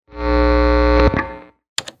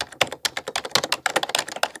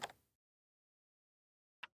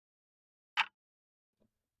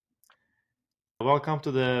Welcome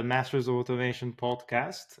to the Masters of Automation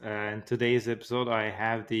podcast. In today's episode, I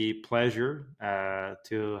have the pleasure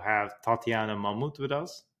to have Tatyana Mamut with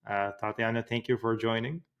us. Tatyana, thank you for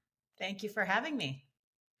joining. Thank you for having me.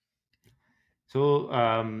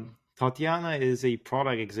 Tatyana is a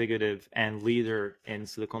product executive and leader in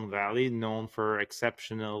Silicon Valley, known for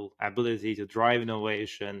exceptional ability to drive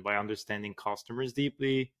innovation by understanding customers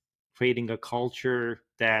deeply, creating a culture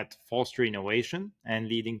that fosters innovation, and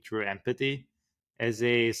leading through empathy. As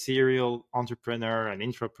a serial entrepreneur and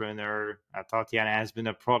intrapreneur, Tatyana has been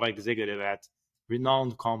a product executive at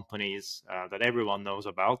renowned companies that everyone knows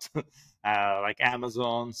about, like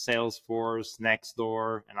Amazon, Salesforce,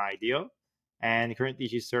 Nextdoor, and IDEO. And currently,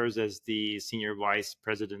 she serves as the senior vice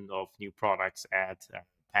president of new products at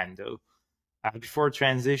Pando. Before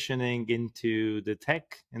transitioning into the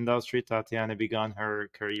tech industry, Tatyana began her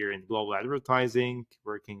career in global advertising,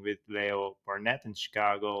 working with Leo Burnett in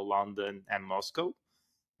Chicago, London, and Moscow.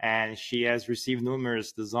 And she has received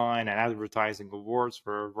numerous design and advertising awards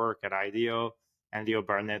for her work at IDEO and Leo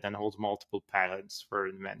Burnett, and holds multiple patents for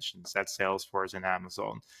inventions at Salesforce and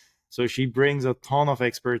Amazon. So she brings a ton of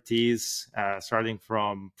expertise, starting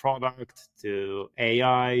from product to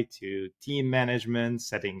AI to team management,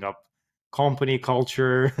 setting up company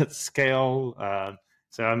culture at scale.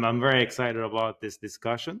 So I'm very excited about this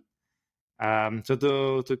discussion.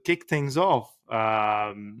 So to kick things off,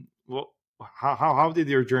 how did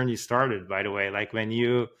your journey started? By the way, like when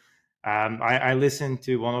you, I listened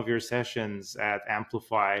to one of your sessions at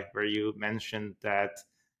Amplify where you mentioned that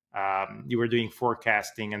you were doing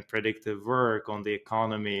forecasting and predictive work on the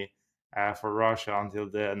economy for Russia until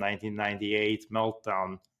the 1998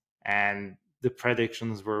 meltdown, and the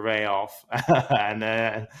predictions were way off, and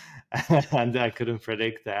I couldn't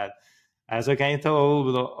predict that. So can you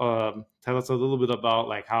tell us a little bit about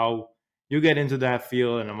like how you get into that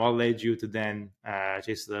field and what led you to then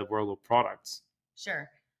chase the world of products?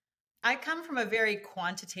 Sure. I come from a very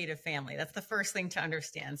quantitative family. That's the first thing to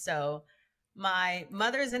understand. So, my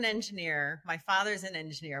mother's an engineer, my father's an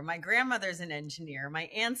engineer, my grandmother's an engineer, my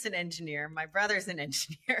aunt's an engineer, my brother's an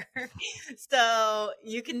engineer. So,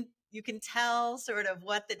 you can tell sort of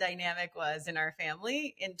what the dynamic was in our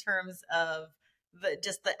family in terms of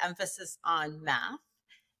the emphasis on math.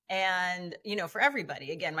 And, for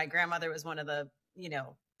everybody, again, my grandmother was one of the,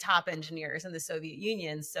 top engineers in the Soviet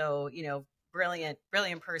Union. So, brilliant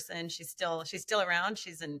person. She's still around.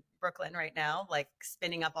 She's in Brooklyn right now, like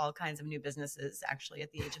spinning up all kinds of new businesses, actually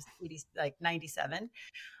at the age of 80, like 97.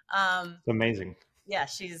 It's amazing. Yeah,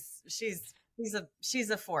 she's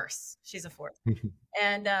a force. She's a force.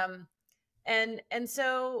 And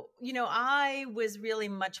so, I was really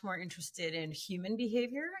much more interested in human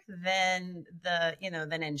behavior than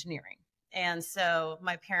engineering. And so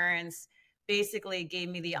my parents basically gave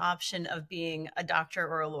me the option of being a doctor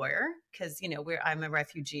or a lawyer because, I'm a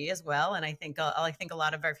refugee as well. And I think a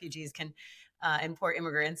lot of refugees and poor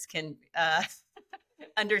immigrants can,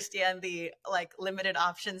 understand the like limited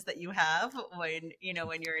options that you have when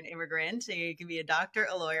you're an immigrant. You can be a doctor,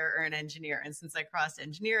 a lawyer, or an engineer. And since I crossed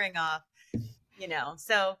engineering off,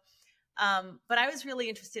 so but I was really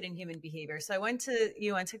interested in human behavior. So I went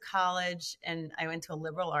to college, and I went to a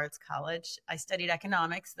liberal arts college. I studied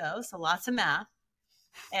economics though, so lots of math.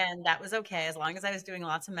 And that was okay as long as I was doing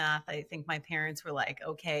lots of math. I think my parents were like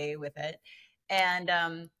okay with it.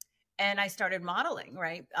 And I started modeling,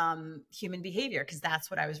 right? Human behavior, because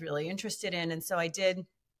that's what I was really interested in. And so I did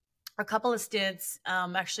a couple of stints,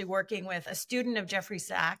 actually working with a student of Jeffrey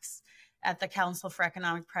Sachs at the Council for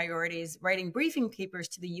Economic Priorities, writing briefing papers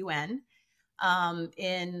to the UN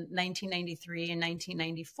in 1993 and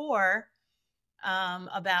 1994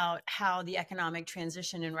 about how the economic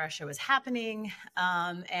transition in Russia was happening,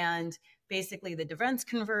 and basically the defense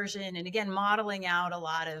conversion, and again, modeling out a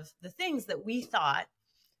lot of the things that we thought,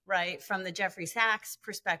 right, from the Jeffrey Sachs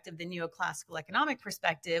perspective, the neoclassical economic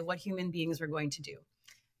perspective, what human beings were going to do.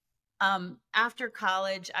 After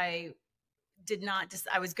college, I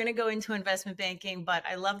was going to go into investment banking, but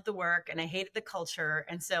I loved the work and I hated the culture.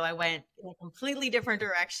 And so I went in a completely different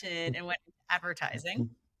direction and went into advertising,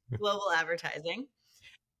 global advertising.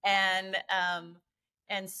 And,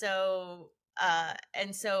 and so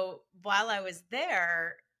while I was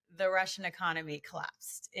there, the Russian economy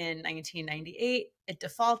collapsed in 1998. It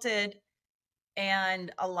defaulted,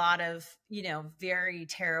 and a lot of, very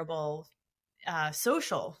terrible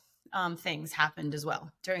social things happened as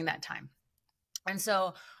well during that time. And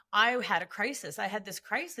so I had a crisis. I had this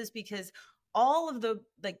crisis because all of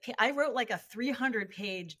I wrote like a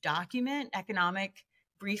 300-page document, economic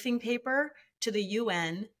briefing paper to the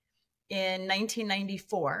UN in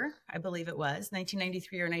 1994, I believe it was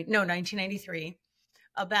 1993 or no, 1993,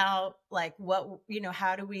 about like what,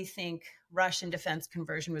 how do we think Russian defense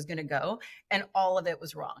conversion was going to go? And all of it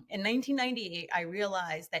was wrong. In 1998, I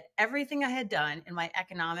realized that everything I had done in my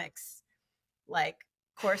economics, like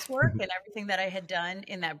coursework and everything that I had done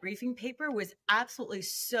in that briefing paper was absolutely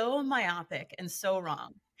so myopic and so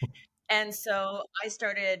wrong. And so I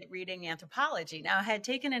started reading anthropology. Now I had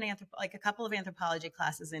taken like a couple of anthropology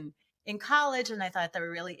classes in college, and I thought they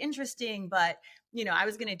were really interesting. But I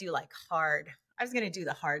was going to do I was going to do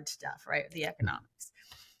the hard stuff, right? The economics.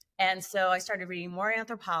 And so I started reading more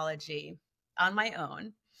anthropology on my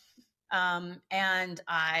own. And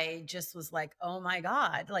I just was like, oh my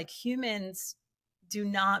God, like humans do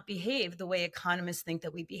not behave the way economists think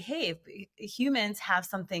that we behave. Humans have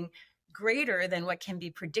something greater than what can be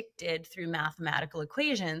predicted through mathematical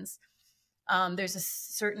equations. There's a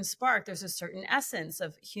certain spark, there's a certain essence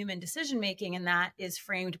of human decision making, and that is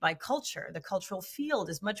framed by culture. The cultural field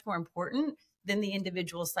is much more important than the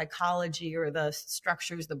individual psychology or the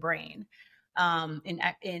structures of the brain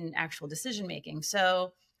in actual decision making.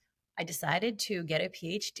 So I decided to get a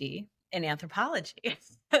PhD in anthropology,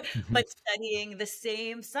 but studying the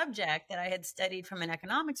same subject that I had studied from an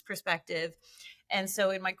economics perspective. And so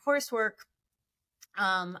in my coursework,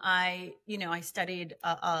 I studied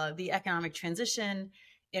the economic transition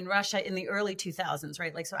in Russia in the early 2000s,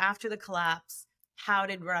 right? Like, so after the collapse, how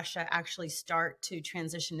did Russia actually start to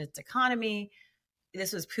transition its economy?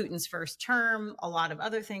 This was Putin's first term. A lot of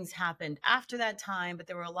other things happened after that time, but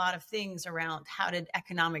there were a lot of things around how did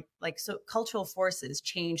so cultural forces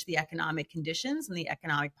change the economic conditions and the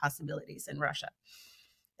economic possibilities in Russia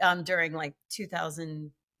during like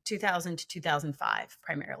 2000 to 2005,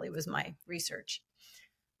 primarily was my research.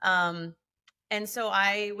 And so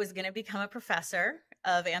I was going to become a professor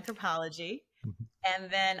of anthropology.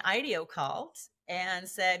 And then IDEO called and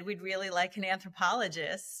said, we'd really like an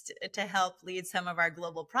anthropologist to help lead some of our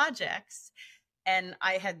global projects. And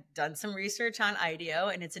I had done some research on IDEO,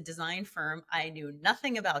 and it's a design firm. I knew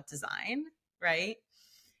nothing about design, right?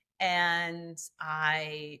 And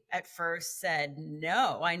I at first said,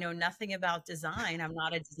 no, I know nothing about design. I'm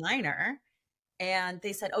not a designer. And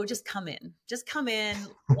they said, oh, just come in,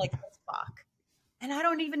 like, let's talk. And I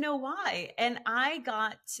don't even know why. And I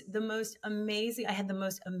had the most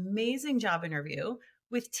amazing job interview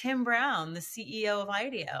with Tim Brown, the CEO of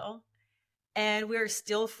IDEO. And we're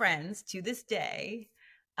still friends to this day.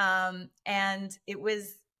 And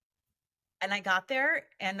I got there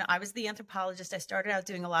and I was the anthropologist. I started out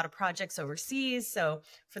doing a lot of projects overseas. So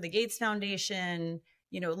for the Gates Foundation,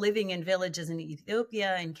 living in villages in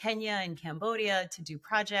Ethiopia and Kenya and Cambodia to do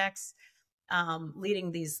projects,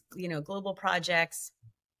 leading these, global projects.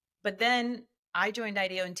 But then I joined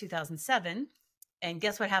IDEO in 2007. And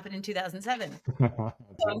guess what happened in 2007? The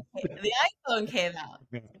iPhone came out.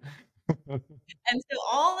 And so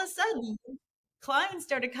all of a sudden, clients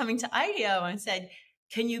started coming to IDEO and said,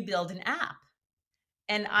 can you build an app?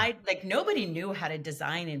 And nobody knew how to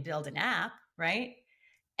design and build an app, right?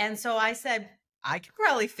 And so I said, I could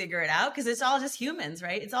probably figure it out because it's all just humans,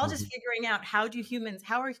 right? It's all just figuring out how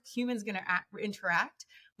are humans going to interact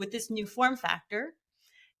with this new form factor?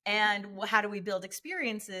 And how do we build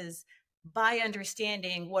experiences by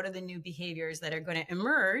understanding what are the new behaviors that are going to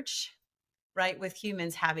emerge, right, with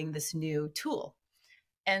humans having this new tool.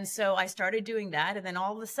 And so I started doing that. And then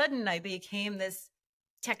all of a sudden I became this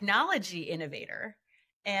technology innovator.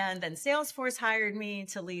 And then Salesforce hired me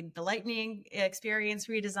to lead the Lightning experience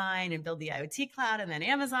redesign and build the IoT cloud. And then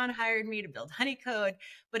Amazon hired me to build Honeycode.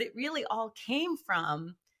 But it really all came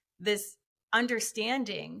from this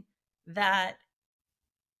understanding that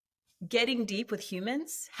getting deep with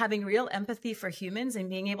humans, having real empathy for humans and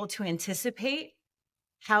being able to anticipate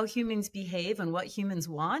how humans behave and what humans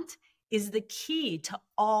want is the key to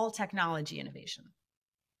all technology innovation.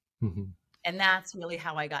 And that's really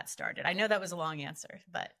how I got started. I know that was a long answer,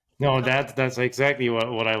 but no, that's exactly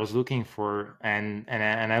what I was looking for. And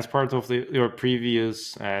as part of your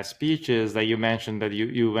previous speeches, that you mentioned that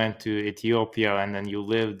you went to Ethiopia and then you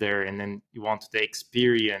lived there, and then you wanted to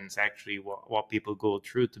experience actually what people go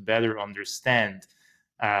through to better understand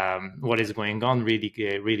what is going on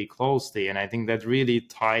really closely. And I think that really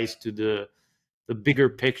ties to the bigger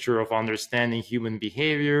picture of understanding human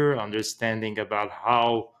behavior, understanding about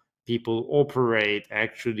how people operate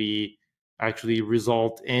actually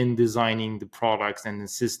result in designing the products and the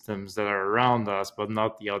systems that are around us, but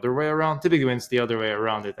not the other way around. Typically, when it's the other way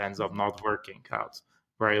around, it ends up not working out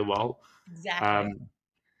very well. exactly.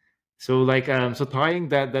 So tying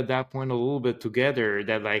that point a little bit together,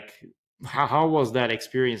 that like how was that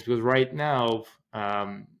experience? Because right now,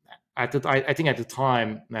 I think at the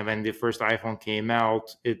time when the first iPhone came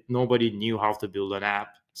out, nobody knew how to build an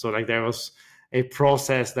app. So like there was a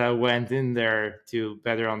process that went in there to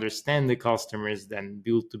better understand the customers, then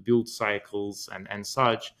build cycles and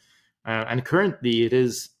such. And currently, it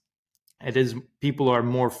is people are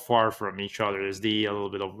more far from each other. There's a little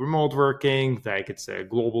bit of remote working, like it's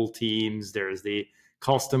global teams. There's the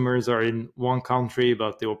customers are in one country,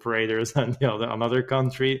 but the operators in the other another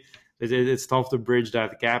country. It's tough to bridge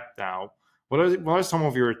that gap now. What are some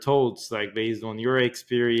of your thoughts, like based on your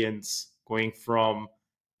experience going from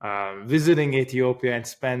visiting Ethiopia and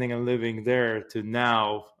spending and living there to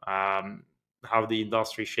now, how the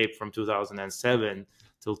industry shaped from 2007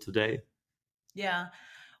 till today? Yeah.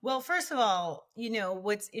 Well, first of all,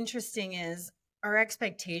 what's interesting is our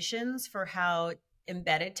expectations for how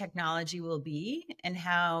embedded technology will be and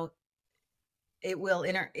how it will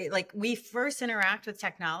like we first interact with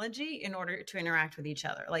technology in order to interact with each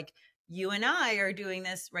other. Like you and I are doing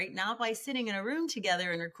this right now by sitting in a room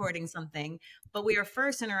together and recording something, but we are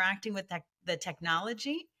first interacting with the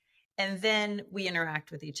technology and then we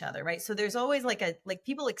interact with each other, right? So there's always like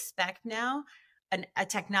people expect now a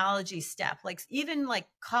technology step, like even like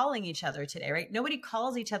calling each other today, right? Nobody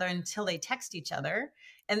calls each other until they text each other.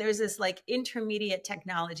 And there's this like intermediate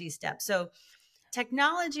technology step. So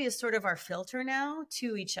technology is sort of our filter now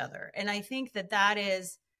to each other. And I think that that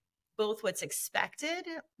is both what's expected,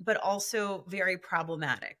 but also very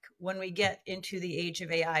problematic when we get into the age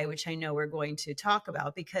of AI, which I know we're going to talk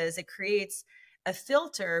about, because it creates a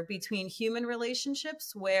filter between human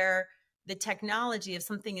relationships where the technology of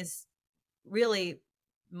something is really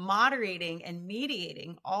moderating and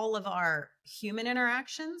mediating all of our human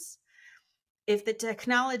interactions. If the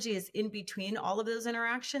technology is in between all of those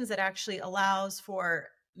interactions, it actually allows for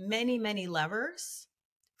many, many levers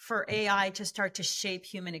for AI to start to shape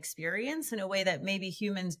human experience in a way that maybe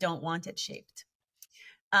humans don't want it shaped.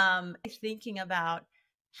 Thinking about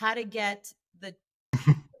how to get the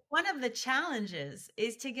one of the challenges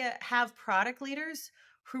is to have product leaders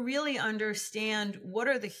who really understand what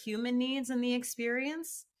are the human needs in the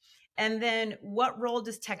experience, and then what role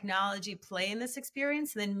does technology play in this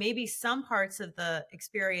experience. And then maybe some parts of the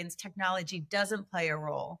experience technology doesn't play a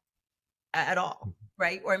role at all,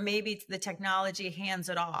 right? Or maybe the technology hands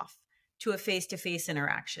it off to a face-to-face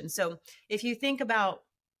interaction. So if you think about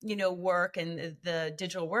work and the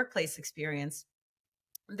digital workplace experience,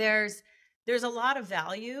 there's a lot of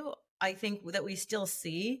value, I think, that we still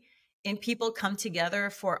see in people come together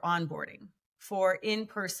for onboarding, for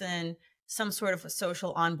in-person, some sort of a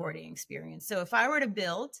social onboarding experience. So if I were to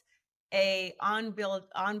build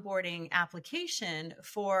onboarding application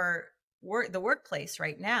for the workplace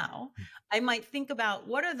right now, I might think about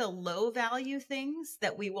what are the low value things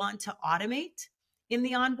that we want to automate in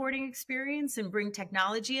the onboarding experience and bring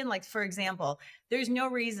technology in. Like, for example, there's no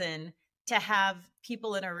reason to have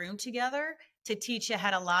people in a room together to teach you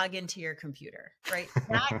how to log into your computer, right?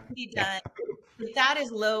 That can be Yeah. done. That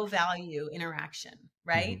is low value interaction,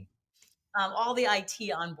 right? Mhm. All the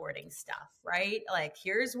IT onboarding stuff, right? Like,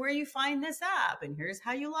 here's where you find this app and here's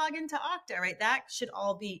how you log into Okta, right? That should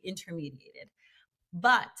all be intermediated.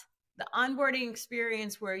 But the onboarding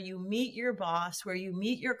experience where you meet your boss, where you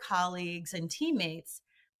meet your colleagues and teammates,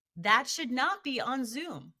 that should not be on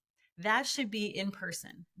Zoom. That should be in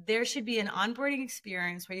person. There should be an onboarding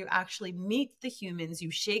experience where you actually meet the humans, you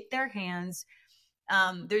shake their hands.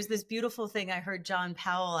 There's this beautiful thing I heard John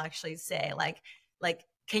Powell actually say, like,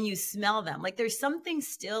 can you smell them? Like, there's something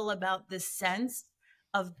still about this sense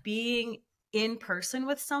of being in person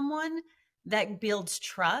with someone that builds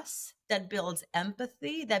trust, that builds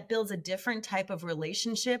empathy, that builds a different type of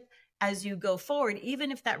relationship as you go forward,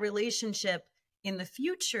 even if that relationship in the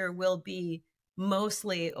future will be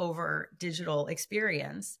mostly over digital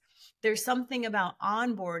experience. There's something about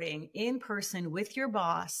onboarding in person with your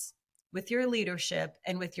boss, with your leadership,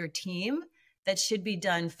 and with your team that should be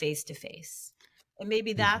done face to face. And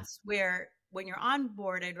maybe Mhm. that's where, when you're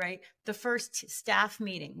onboarded, right, the first staff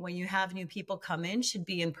meeting when you have new people come in should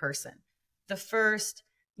be in person. The first,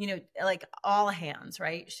 like all hands,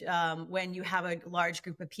 right? When you have a large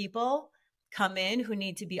group of people come in who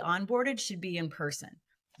need to be onboarded should be in person.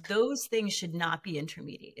 Those things should not be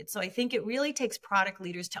intermediated. So I think it really takes product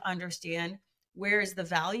leaders to understand where is the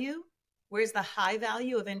value, where's the high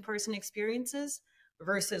value of in-person experiences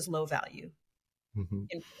versus low value Mhm.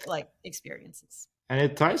 in like experiences. And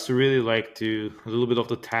it ties to really like to a little bit of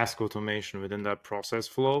the task automation within that process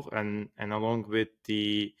flow, and along with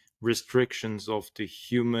the restrictions of the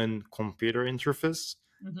human computer interface.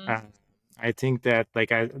 Mm-hmm. Uh, I think that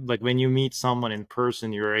like when you meet someone in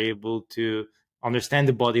person, you're able to understand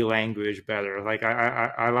the body language better. Like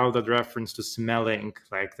I love that reference to smelling,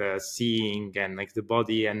 like the seeing and like the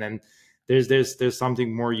body, and then there's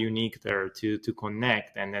something more unique there to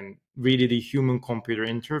connect, and then really the human computer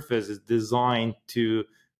interface is designed to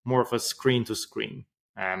more of a screen to screen.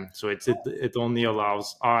 So it only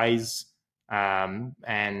allows eyes,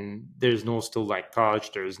 and there's no still like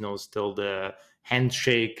touch. There's no still the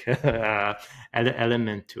handshake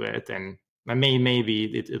element to it, and maybe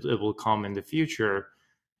it will come in the future.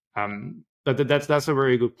 But that's a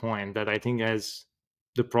very good point. That I think as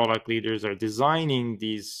the product leaders are designing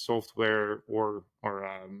these software or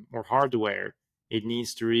hardware, it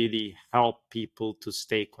needs to really help people to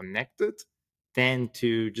stay connected, than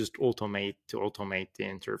to just automate the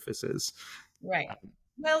interfaces. Right.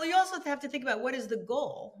 Well, you also have to think about what is the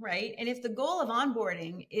goal, right? And if the goal of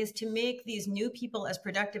onboarding is to make these new people as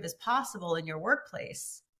productive as possible in your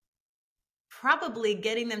workplace, probably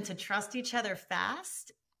getting them to trust each other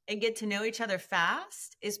fast and get to know each other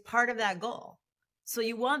fast is part of that goal. So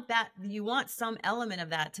you want some element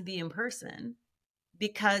of that to be in person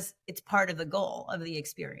because it's part of the goal of the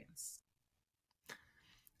experience.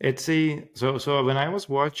 It's a so when I was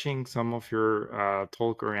watching some of your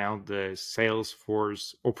talk around the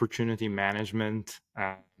Salesforce opportunity management,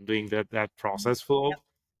 doing that process flow,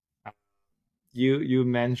 Yep. you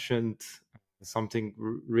mentioned something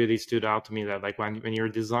really stood out to me, that like when you're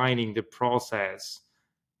designing the process,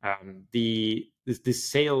 the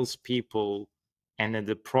sales people and then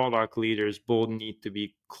the product leaders both need to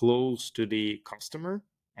be close to the customer,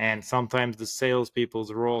 and sometimes the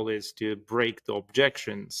salespeople's role is to break the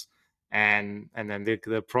objections, and then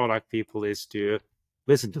the product people is to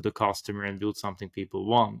listen to the customer and build something people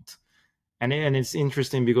want. And it's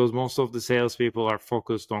interesting because most of the salespeople are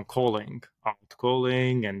focused on out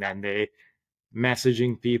calling, and then they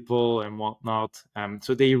messaging people and whatnot.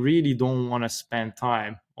 So they really don't want to spend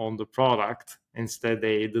time on the product. Instead,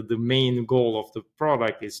 the main goal of the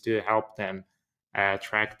product is to help them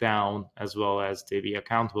track down as well as to be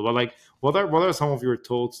accountable. But like, what are some of your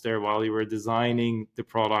thoughts there while you were designing the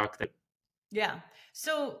product? Yeah.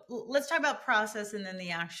 So let's talk about process and then the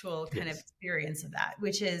actual kind of Yes. experience of that,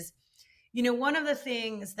 which is, one of the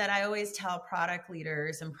things that I always tell product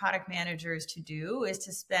leaders and product managers to do is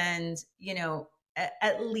to spend,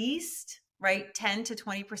 at least, right, 10 to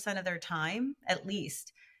 20% of their time, at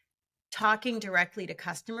least, talking directly to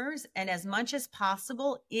customers and as much as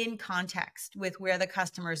possible in context with where the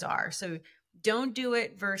customers are. So don't do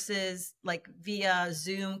it versus like via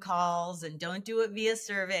Zoom calls, and don't do it via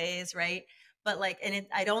surveys, right? But like,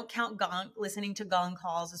 I don't count listening to gong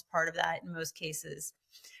calls as part of that in most cases,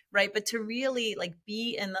 right? But to really like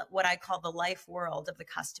be in what I call the life world of the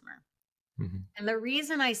customer. Mhm. And the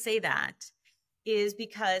reason I say that is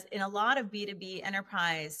because in a lot of B2B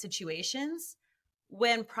enterprise situations,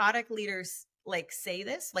 when product leaders like say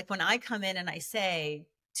this, like when I come in and I say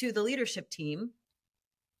to the leadership team,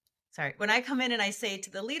 when I come in and I say to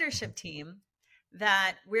the leadership team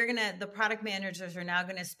that the product managers are now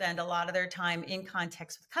going to spend a lot of their time in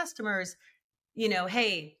context with customers,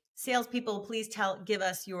 hey, salespeople, please give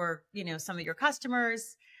us your, some of your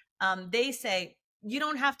customers. They say, you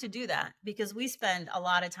don't have to do that because we spend a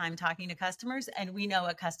lot of time talking to customers and we know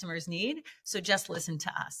what customers need. So just listen to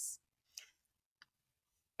us.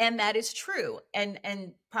 And that is true. And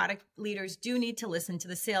product leaders do need to listen to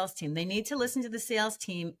the sales team. They need to listen to the sales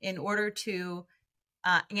team in order to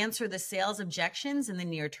answer the sales objections in the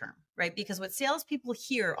near term, right? Because what salespeople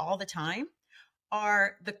hear all the time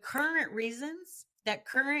are the current reasons that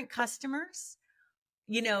current customers,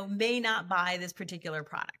 may not buy this particular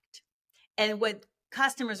product. And what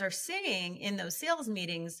customers are saying in those sales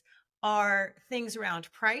meetings are things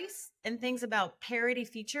around price and things about parity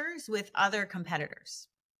features with other competitors.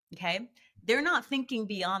 Okay. They're not thinking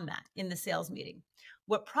beyond that in the sales meeting.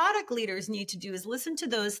 What product leaders need to do is listen to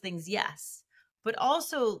those things, yes, but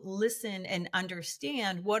also listen and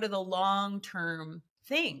understand what are the long-term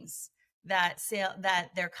things that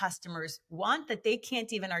their customers want that they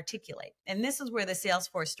can't even articulate. And this is where the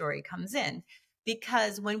Salesforce story comes in,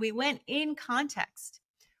 because when we went in context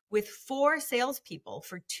with 4 salespeople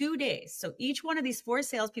for 2 days, so each one of these 4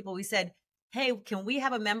 salespeople, we said, hey, can we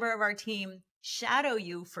have a member of our team shadow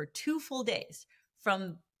you for 2 full days,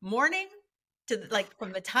 from morning to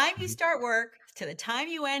from the time you start work to the time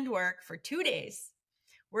you end work for 2 days?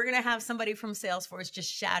 We're going to have somebody from Salesforce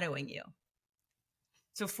just shadowing you.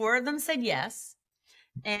 So 4 of them said yes.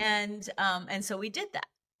 And so we did that.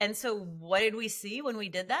 And so what did we see when we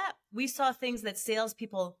did that? We saw things that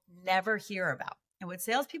salespeople never hear about. And what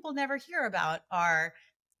salespeople never hear about are,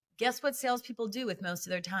 guess what salespeople do with most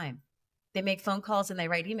of their time? They make phone calls and they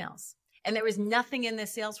write emails. And there was nothing in the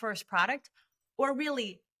Salesforce product, or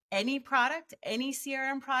really any product, any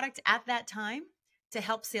CRM product at that time, to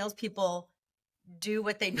help salespeople do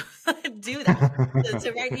what they do, that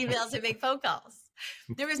to write emails and make phone calls.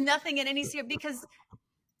 There was nothing in any CRM because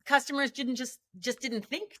customers didn't just didn't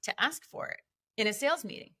think to ask for it in a sales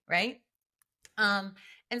meeting, right?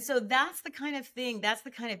 And so that's the kind of thing, that's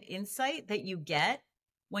the kind of insight that you get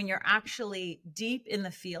when you're actually deep in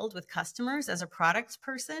the field with customers as a product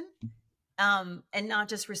person, and not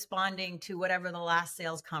just responding to whatever the last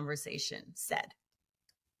sales conversation said.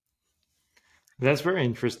 That's very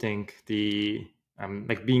interesting. The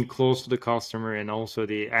like being close to the customer and also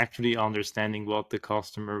the actually understanding what the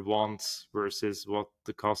customer wants versus what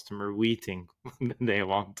the customer we think they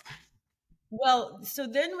want. Well, so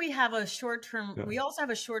then we have a short term, Yeah. we also have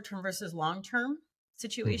a short term versus long term Mhm.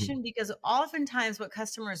 situation, because oftentimes what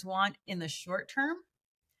customers want in the short term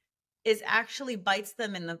is actually bites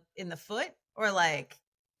them in the foot, or like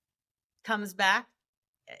comes back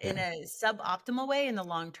in Yeah. a suboptimal way in the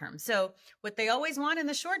long term. So what they always want in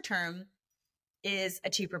the short term is a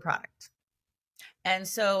cheaper product. And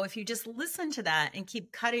so if you just listen to that and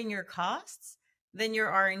keep cutting your costs, then your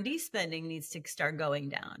R&D spending needs to start going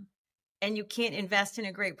down. And you can't invest in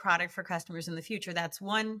a great product for customers in the future. That's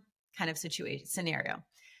one kind of situation scenario.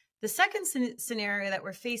 The second scenario that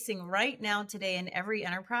we're facing right now today in every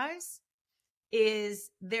enterprise is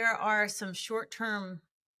there are some short-term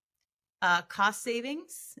cost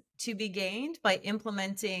savings to be gained by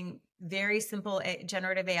implementing very simple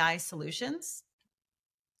generative AI solutions.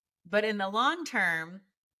 But in the long term,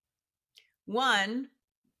 one,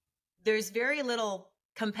 there's very little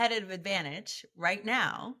competitive advantage right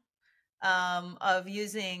now, of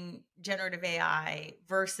using generative AI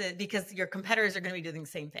versus, because your competitors are going to be doing the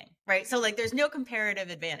same thing, right? So like there's no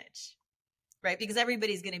comparative advantage, right? Because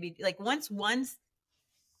everybody's going to be like, once one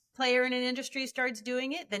player in an industry starts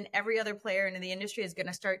doing it, then every other player in the industry is going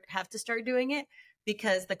to have to start doing it,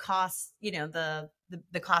 because the cost,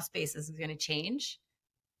 the cost basis is going to change,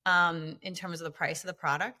 in terms of the price of the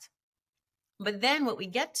product. But then what we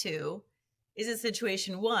get to is a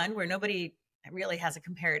situation, one, where nobody really has a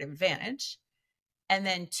comparative advantage. And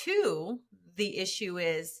then two, the issue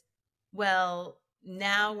is, well,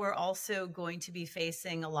 now we're also going to be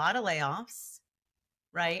facing a lot of layoffs,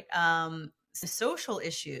 right? Social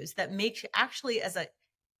issues that make, actually, as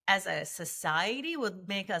a society, would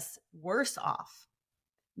make us worse off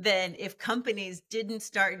than if companies didn't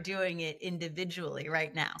start doing it individually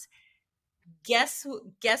right now. Guess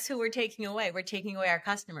who we're taking away? We're taking away our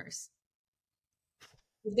customers.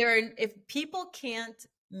 If people can't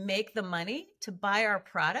make the money to buy our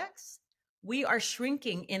products, we are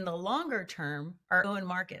shrinking in the longer term our own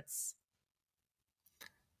markets.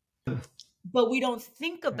 But we don't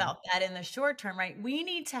think about that in the short term, right? We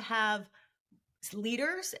need to have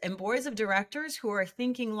leaders and boards of directors who are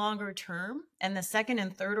thinking longer term and the second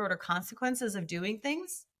and third order consequences of doing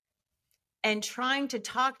things, and trying to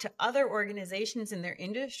talk to other organizations in their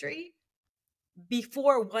industry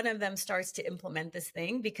before one of them starts to implement this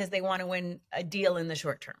thing, because they want to win a deal in the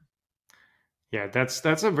short term. Yeah, that's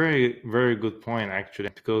a very very good point actually,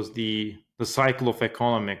 because the cycle of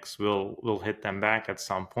economics will hit them back at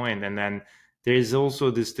some point, and then there is also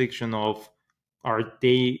a distinction of, are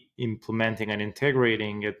they implementing and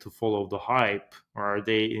integrating it to follow the hype, or are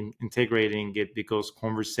they integrating it because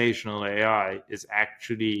conversational AI is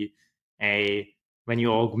actually when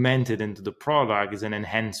you augment it into the product, is an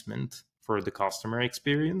enhancement for the customer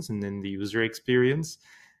experience and then the user experience.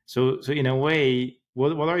 So in a way,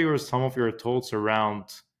 what are some of your thoughts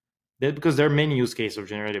around that? Because there are many use cases of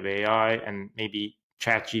generative AI, and maybe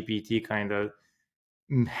Chat GPT kind of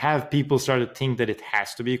have people start to think that it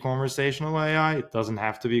has to be conversational AI. It doesn't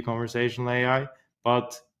have to be conversational AI,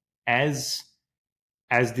 but as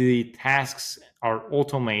the tasks are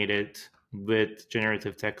automated with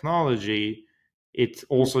generative technology, it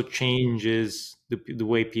also changes the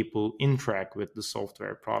way people interact with the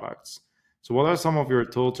software products. So what are some of your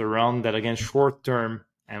thoughts around that, again, short term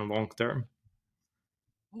and long term?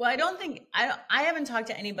 Well, I haven't talked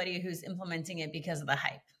to anybody who's implementing it because of the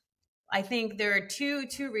hype. I think there are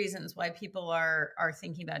two reasons why people are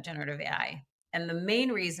thinking about generative AI. And the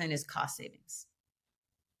main reason is cost savings.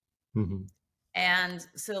 Mm-hmm. And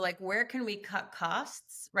so, like, where can we cut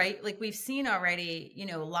costs, right? Like, we've seen already,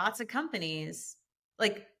 lots of companies,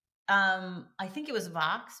 like, I think it was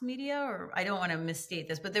Vox Media, or I don't want to misstate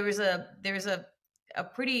this, but there's a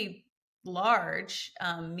pretty large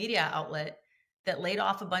media outlet that laid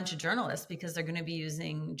off a bunch of journalists because they're going to be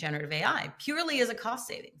using generative AI purely as a cost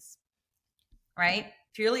savings, right?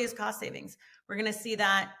 Purely as cost savings. We're going to see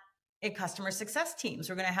that customer success teams.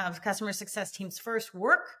 We're going to have customer success teams first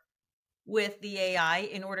work with the AI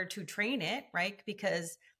in order to train it, right?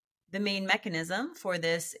 Because the main mechanism for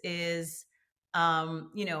this is, our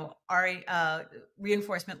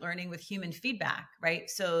reinforcement learning with human feedback, right?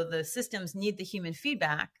 So the systems need the human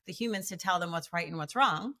feedback, the humans to tell them what's right and what's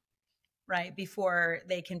wrong, right? Before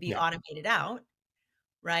they can be automated out,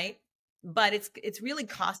 right? But it's really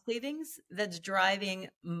cost savings that's driving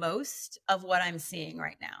most of what I'm seeing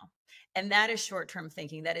right now. And that is short-term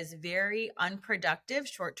thinking. That is very unproductive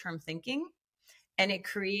short-term thinking. And it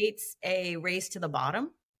creates a race to the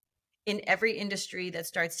bottom in every industry that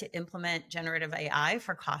starts to implement generative AI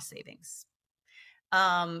for cost savings.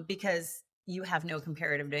 Because you have no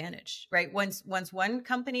comparative advantage, right? Once one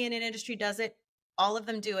company in an industry does it, all of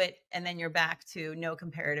them do it, and then you're back to no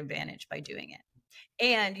comparative advantage by doing it.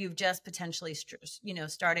 And you've just potentially,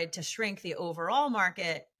 started to shrink the overall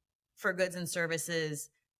market for goods and services,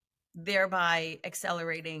 thereby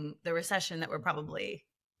accelerating the recession that we're probably,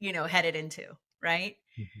 headed into, right?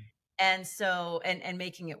 Mhm. And so, and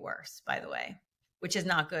making it worse, by the way, which is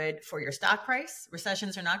not good for your stock price.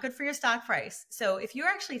 Recessions are not good for your stock price. So if you're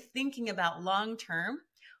actually thinking about long term,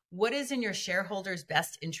 what is in your shareholders'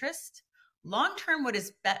 best interest? Long term, what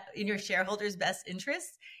is in your shareholders' best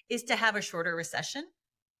interest is to have a shorter recession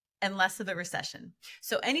and less of the recession.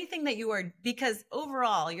 So anything that you are, because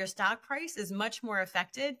overall, your stock price is much more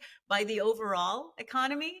affected by the overall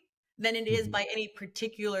economy than it is by any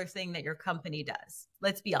particular thing that your company does.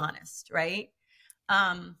 Let's be honest, right?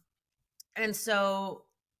 And so,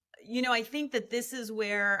 I think that this is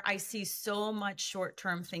where I see so much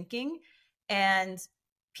short-term thinking and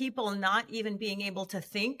people not even being able to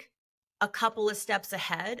think a couple of steps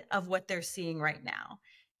ahead of what they're seeing right now.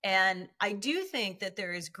 And I do think that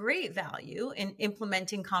there is great value in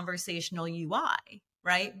implementing conversational UI,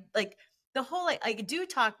 right? Like the whole, I do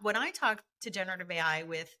talk, when I talk to generative AI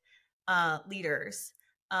with leaders,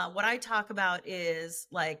 what I talk about is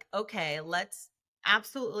like, okay, let's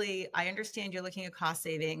absolutely, I understand you're looking at cost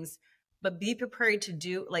savings, but be prepared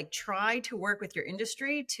to try to work with your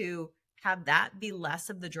industry to have that be less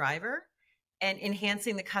of the driver and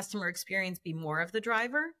enhancing the customer experience be more of the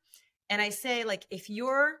driver. And I say, like, if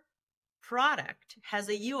your product has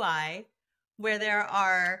a UI where there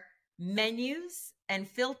are menus and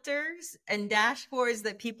filters and dashboards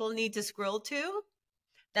that people need to scroll to,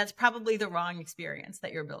 that's probably the wrong experience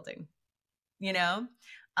that you're building.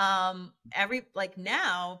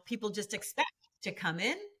 Now people just expect to come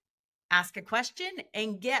in, ask a question,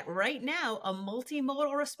 and get right now a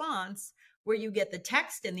multimodal response where you get the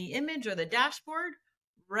text and the image or the dashboard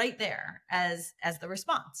right there as the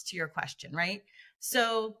response to your question, right?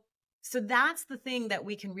 So that's the thing that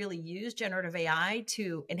we can really use generative AI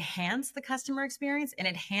to enhance the customer experience and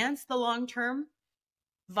enhance the long-term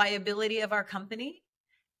viability of our company,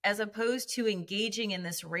 as opposed to engaging in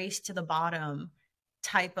this race to the bottom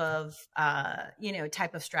type of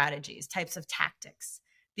strategies, types of tactics,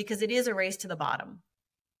 because it is a race to the bottom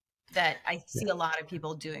that I see a lot of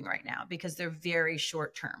people doing right now because they're very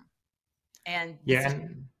short term. And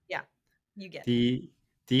and you get the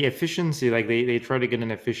efficiency, like they try to get an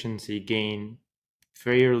efficiency gain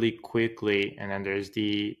fairly quickly, and then there's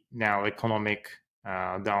the now economic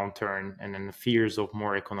downturn, and then the fears of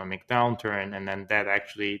more economic downturn, and then that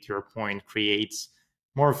actually, to your point, creates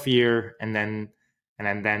more fear, and then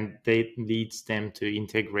they leads them to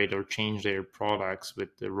integrate or change their products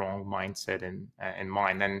with the wrong mindset in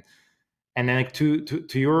mind. And then like to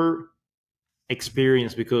your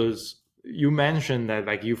experience, because you mentioned that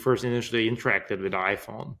like you first initially interacted with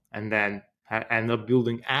iPhone and then end up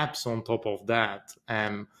building apps on top of that.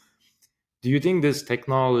 Do you think this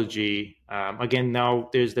technology, again, now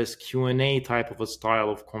there's this Q&A type of a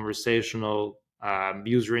style of conversational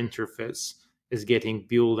user interface is getting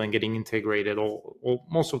built and getting integrated all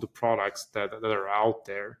most of the products that are out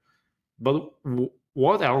there. But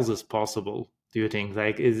what else is possible, do you think?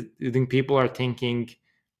 Like, do you think people are thinking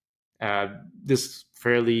this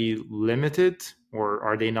fairly limited, or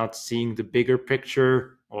are they not seeing the bigger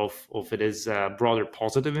picture of it is a broader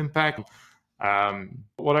positive impact?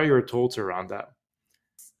 What are your thoughts around that?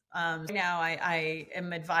 now I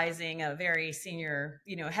am advising a very senior,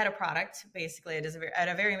 head of product, basically at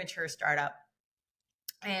a very mature startup,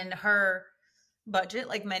 and her budget,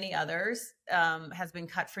 like many others, has been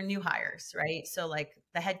cut for new hires, right? So like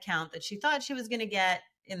the headcount that she thought she was going to get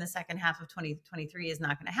in the second half of 2023 is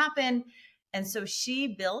not going to happen. And so she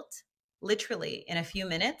built, literally in a few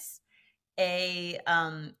minutes, a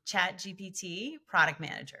chat GPT product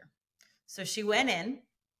manager. So she went in,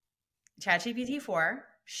 chat GPT 4,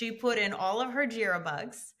 she put in all of her Jira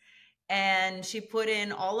bugs, and she put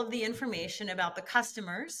in all of the information about the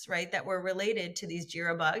customers, right, that were related to these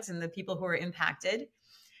Jira bugs and the people who were impacted.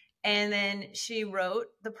 And then she wrote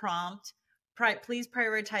the prompt, please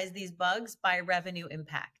prioritize these bugs by revenue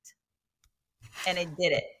impact. And it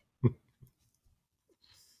did it.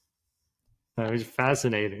 That was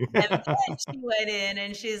fascinating. And then she went in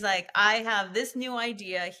and she's like, I have this new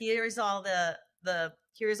idea. Here's all the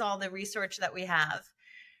research that we have.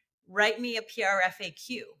 Write me a PR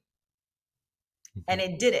FAQ. And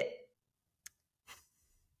it did it.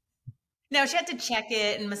 Now she had to check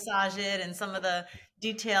it and massage it, and some of the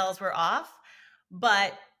details were off,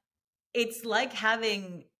 but it's like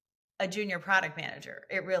having a junior product manager.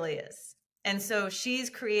 It really is. And so she's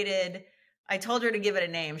created, I told her to give it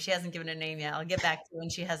a name. She hasn't given it a name yet. I'll get back to you when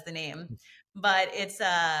she has the name. But it's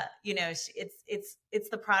it's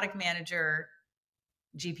the product manager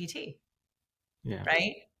GPT. Yeah.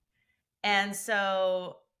 Right? And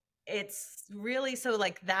so it's really, so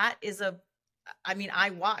like that is I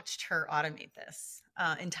watched her automate this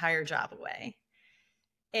entire job away.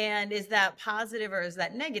 And is that positive or is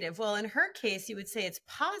that negative? Well, in her case, you would say it's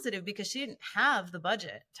positive because she didn't have the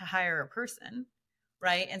budget to hire a person,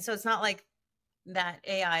 right? And so it's not like that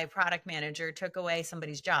AI product manager took away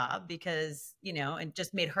somebody's job because, it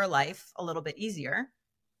just made her life a little bit easier.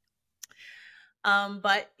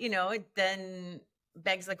 But, it then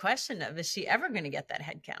begs the question of, is she ever going to get that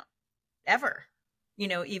headcount? Ever?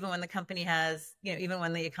 Even when the company has, even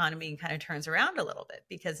when the economy kind of turns around a little bit,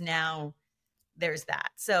 because now there's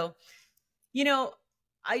that. So,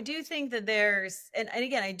 I do think that and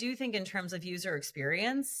again, I do think in terms of user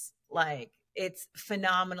experience, like it's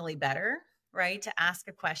phenomenally better, right? To ask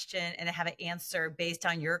a question and to have an answer based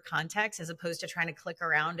on your context, as opposed to trying to click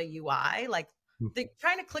around a UI. Like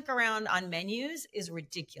trying to click around on menus is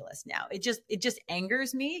ridiculous now. It just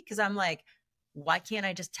angers me because I'm like, why can't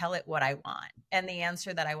I just tell it what I want and the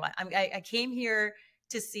answer that I want? I came here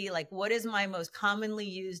to see like, what is my most commonly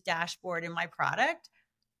used dashboard in my product?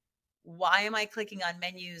 Why am I clicking on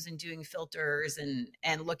menus and doing filters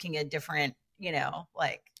and looking at different,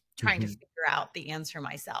 like trying to figure out the answer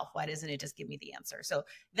myself? Why doesn't it just give me the answer? So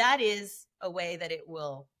that is a way that it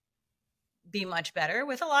will be much better,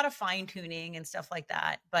 with a lot of fine tuning and stuff like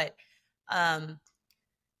that. But on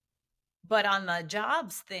the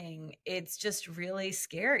jobs thing, it's just really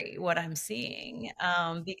scary what I'm seeing,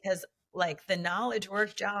 because like the knowledge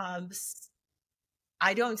work jobs,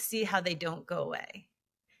 I don't see how they don't go away.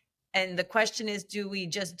 And the question is, do we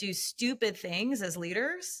just do stupid things as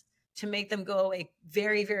leaders to make them go away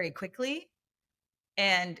very, very quickly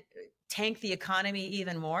and tank the economy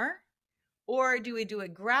even more? Or do we do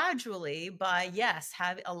it gradually by, yes,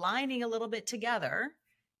 aligning a little bit together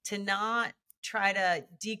to not try to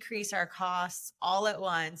decrease our costs all at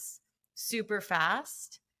once super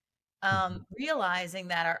fast, realizing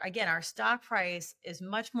that our stock price is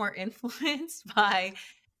much more influenced by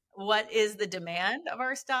what is the demand of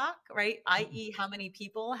our stock, right? I.e., how many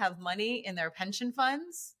people have money in their pension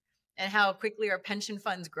funds and how quickly are pension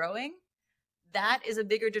funds growing. That is a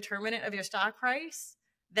bigger determinant of your stock price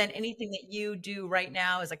than anything that you do right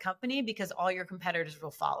now as a company, because all your competitors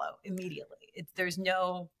will follow immediately. There's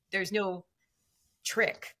no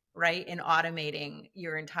trick, right, in automating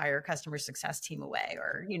your entire customer success team away,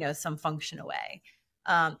 or some function away.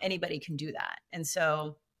 Anybody can do that. And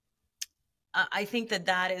so I think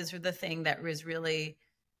that is the thing that was really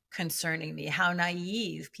concerning me, how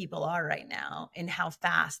naive people are right now and how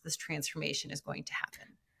fast this transformation is going to happen.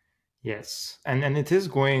 Yes, and it is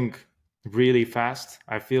going really fast.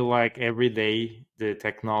 I feel like every day the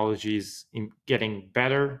technology is getting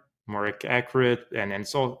better, more accurate, and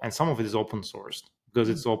some of it is open sourced. Because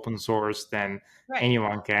it's open source, then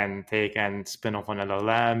anyone can take and spin off an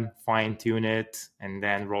LLM, fine tune it, and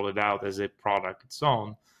then roll it out as a product its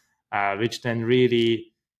own, which then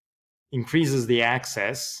really increases the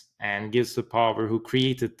access and gives the power who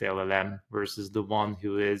created the LLM versus the one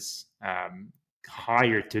who is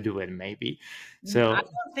hired to do it, maybe. So I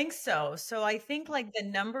don't think so. So I think like the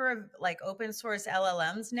number of like open source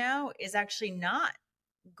LLMs now is actually not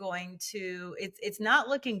going to, it's not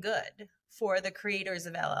looking good for the creators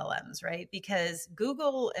of LLMs, right? Because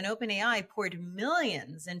Google and OpenAI poured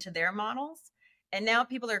millions into their models, and now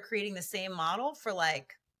people are creating the same model for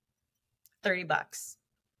like $30.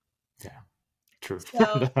 Yeah, true.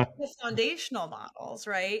 So the foundational models,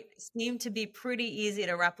 right, seem to be pretty easy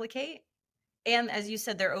to replicate. And as you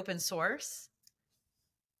said, they're open source.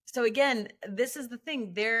 So again, this is the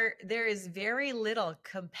thing. There is very little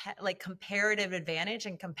comparative advantage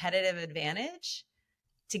and competitive advantage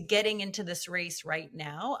to getting into this race right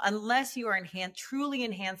now, unless you are truly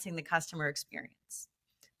enhancing the customer experience.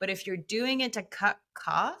 But if you're doing it to cut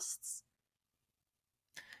costs,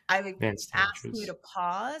 I would That's ask you dangerous. to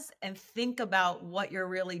pause and think about what you're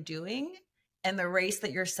really doing and the race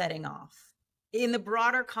that you're setting off in the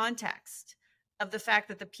broader context of the fact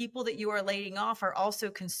that the people that you are laying off are also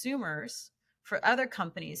consumers for other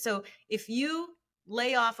companies. So if you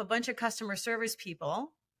lay off a bunch of customer service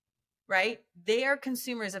people, right, they are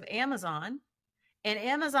consumers of Amazon, and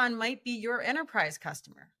Amazon might be your enterprise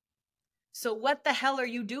customer. So what the hell are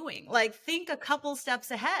you doing? Like, think a couple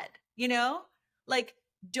steps ahead, you know? Like,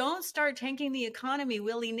 don't start tanking the economy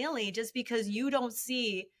willy-nilly just because you don't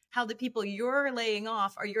see how the people you're laying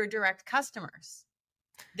off are your direct customers.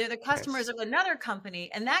 They're the customers Yes. of another company,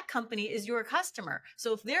 and that company is your customer.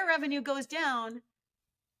 So if their revenue goes down,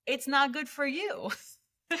 it's not good for you.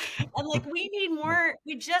 And like, we need more,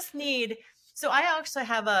 we just need, so I actually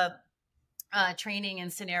have a training in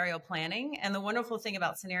scenario planning. And the wonderful thing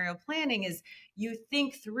about scenario planning is you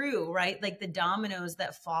think through, right? Like the dominoes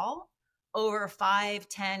that fall over 5,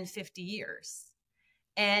 10, 50 years.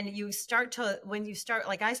 And you start to, when you start,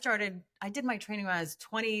 like I did my training when I was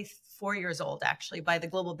 24 years old, actually, by the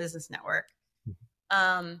Global Business Network.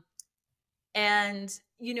 Um, and,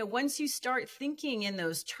 you know, once you start thinking in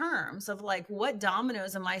those terms of like, what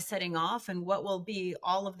dominoes am I setting off and what will be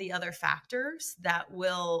all of the other factors that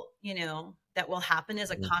will, you know, that will happen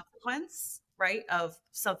as a Mhm. consequence, right, of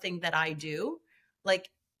something that I do,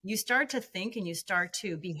 like you start to think and you start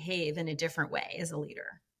to behave in a different way as a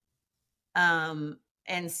leader.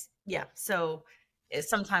 And yeah, so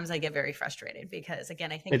sometimes I get very frustrated because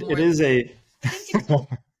again, I think It more, is a I think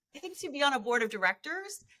I think to be on a board of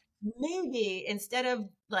directors, maybe instead of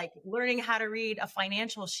like learning how to read a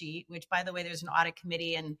financial sheet, which by the way, there's an audit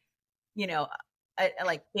committee and, you know,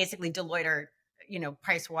 like basically Deloitte or, you know,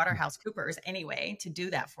 Price Waterhouse Coopers anyway, to do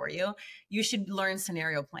that for you, you should learn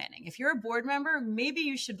scenario planning. If you're a board member, maybe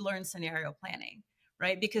you should learn scenario planning,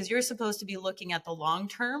 right? Because you're supposed to be looking at the long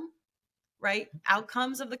term, right,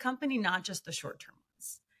 outcomes of the company, not just the short term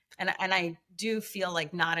ones. And I do feel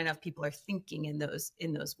like not enough people are thinking in those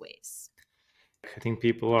ways. I think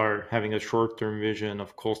people are having a short-term vision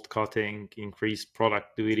of cost cutting, increased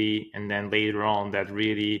productivity, and then later on that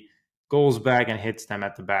really goes back and hits them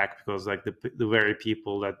at the back because like the very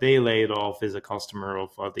people that they laid off is a customer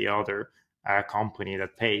of the other company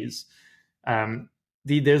that pays. Um,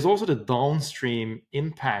 there's also the downstream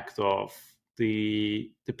impact of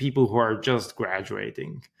the people who are just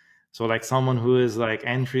graduating. So like someone who is like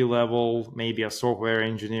entry level, maybe a software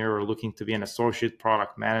engineer or looking to be an associate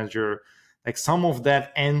product manager, like some of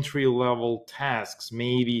that entry level tasks,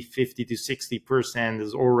 maybe 50 to 60%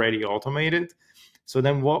 is already automated. So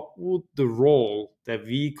then what would the role that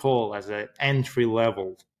we call as an entry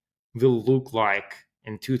level will look like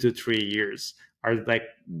in 2 to 3 years? Are like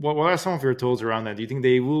what are some of your thoughts around that? Do you think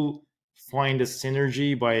they will find a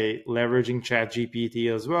synergy by leveraging chat gpt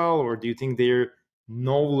as well, or do you think their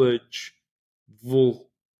knowledge will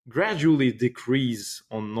gradually decrease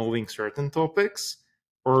on knowing certain topics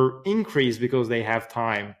or increase because they have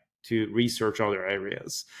time to research other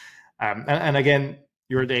areas? And again,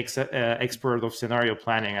 you're the expert of scenario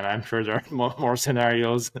planning, and I'm sure there are more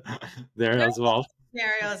scenarios there There as well. are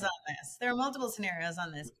scenarios on this. There are multiple scenarios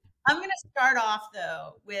on this. I'm going to start off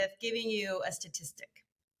though with giving you a statistic.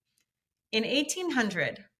 In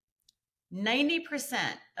 1800, 90%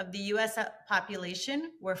 of the US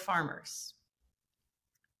population were farmers.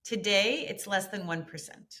 Today, it's less than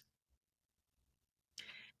 1%.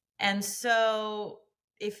 And so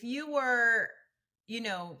if you were, you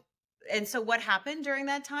know, and so what happened during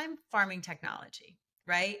that time? Farming technology,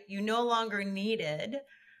 right? You no longer needed,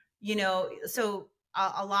 you know, so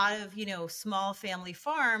a lot of, you know, small family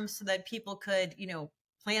farms so that people could, you know,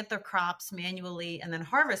 plant their crops manually and then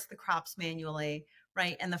harvest the crops manually,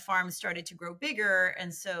 right? And the farms started to grow bigger.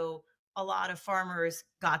 And so a lot of farmers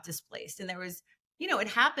got displaced. And there was, you know, it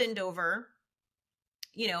happened over,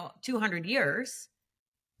 you know, 200 years.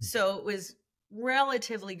 So it was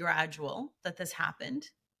relatively gradual that this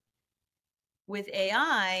happened. With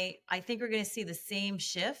AI, I think we're going to see the same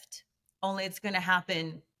shift, only it's going to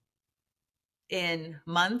happen in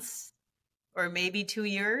months or maybe 2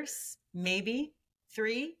 years, maybe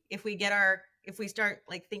 3, if we start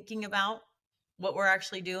like thinking about what we're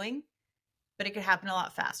actually doing, but it could happen a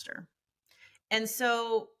lot faster. And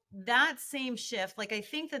so that same shift, like I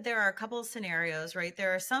think that there are a couple of scenarios, right?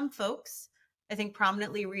 There are some folks, I think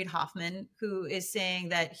prominently Reid Hoffman, who is saying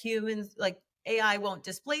that humans, like AI won't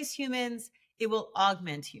displace humans, it will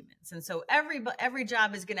augment humans. And so every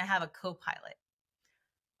job is going to have a co-pilot.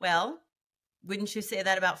 Well, wouldn't you say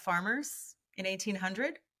that about farmers in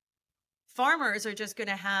 1800? Farmers are just going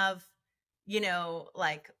to have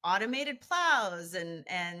like automated plows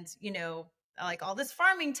and like all this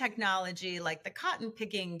farming technology, like the cotton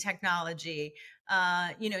picking technology,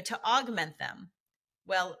 to augment them.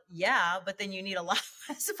 Well, yeah, but then you need a lot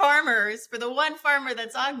less farmers for the one farmer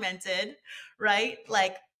that's augmented, right?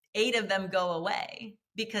 Like 8 of them go away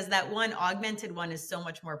because that one augmented one is so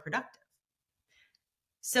much more productive.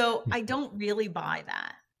 So I don't really buy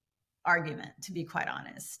that argument, to be quite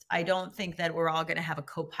honest. I don't think that we're all going to have a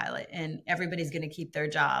co-pilot and everybody's going to keep their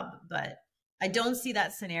job, but I don't see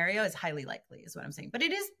that scenario as highly likely, is what I'm saying. But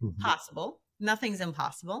it is possible. Nothing's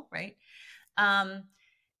impossible, right?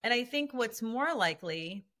 And I think what's more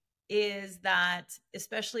likely is that,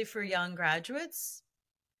 especially for young graduates,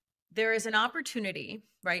 there is an opportunity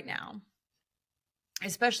right now,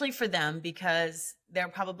 especially for them, because they're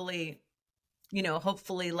probably,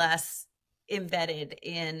 hopefully less embedded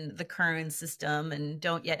in the current system and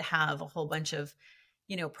don't yet have a whole bunch of,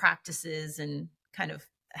 practices and kind of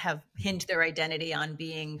have hinged their identity on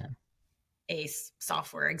being a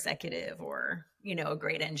software executive or, a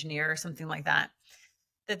great engineer or something like that.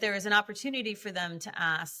 That there is an opportunity for them to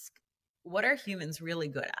ask, what are humans really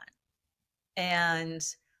good at? And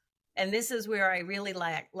this is where I really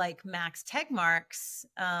like Max Tegmark's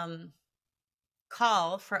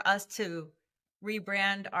call for us to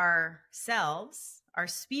rebrand ourselves, our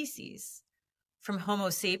species, from Homo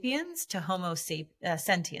sapiens to Homo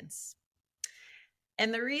sentiens.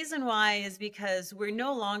 And the reason why is because we're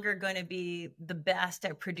no longer going to be the best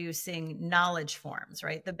at producing knowledge forms,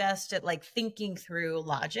 right? The best at like thinking through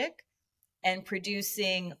logic and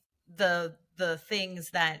producing the things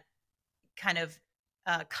that kind of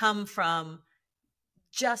come from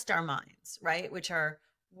just our minds, right? Which are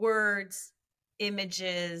words,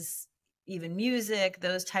 images, even music,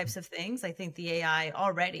 those types of things. I think the AI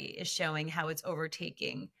already is showing how it's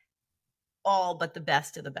overtaking all but the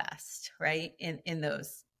best of the best, right? In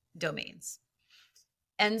those domains.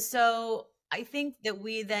 And so I think that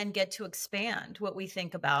we then get to expand what we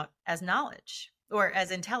think about as knowledge or as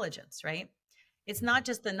intelligence, right? It's not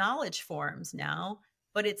just the knowledge forms now,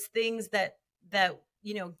 but it's things that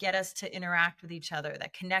get us to interact with each other,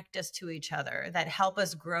 that connect us to each other, that help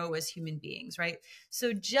us grow as human beings, right?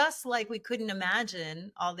 So just like we couldn't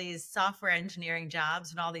imagine all these software engineering jobs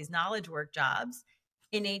and all these knowledge work jobs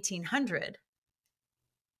in 1800,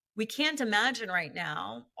 we can't imagine right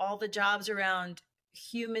now all the jobs around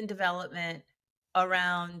human development,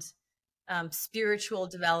 around spiritual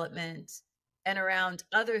development, and around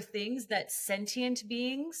other things that sentient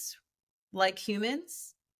beings like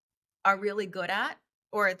humans are really good at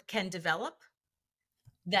or can develop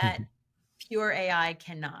that pure AI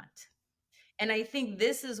cannot. And I think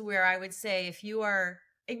this is where I would say, if you are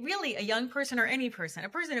really a young person or any person, a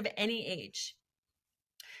person of any age,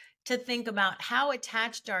 to think about how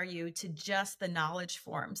attached are you to just the knowledge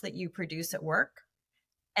forms that you produce at work?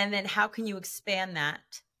 And then how can you expand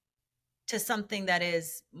that to something that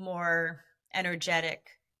is more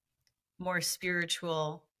energetic, more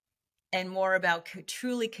spiritual, and more about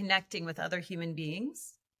truly connecting with other human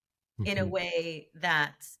beings in a way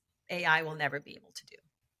that AI will never be able to do.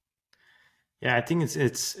 Yeah, I think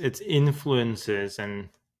it's influences and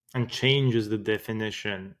changes the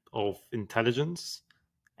definition of intelligence,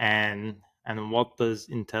 and what does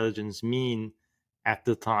intelligence mean. At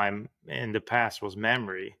the time in the past was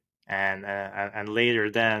memory, and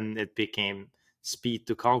later then it became speed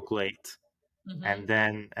to calculate, and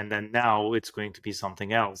then now it's going to be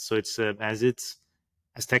something else. So it's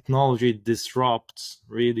as technology disrupts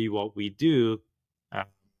really what we do.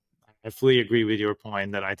 I fully agree with your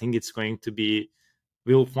point that I think it's going to be,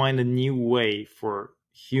 we'll find a new way for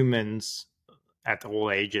humans at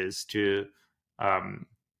all ages um,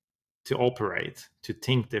 to operate, to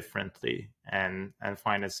think differently, and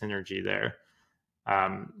find a synergy there.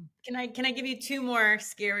 Can I give you 2 more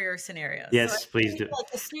scarier scenarios? Yes, please do.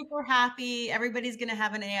 Like, super happy, everybody's going to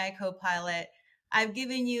have an AI co-pilot. I've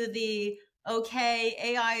given you the okay,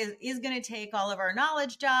 AI is going to take all of our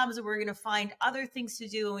knowledge jobs. We're going to find other things to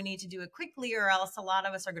do, and we need to do it quickly, or else a lot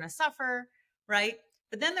of us are going to suffer, right?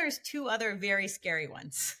 But then there's 2 other very scary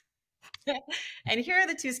ones. And here are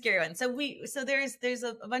the 2 scary ones. So there's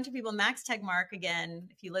a bunch of people, Max Tegmark, again,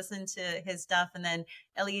 if you listen to his stuff, and then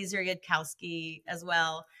Eliezer Yudkowsky as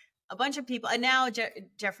well, a bunch of people, and now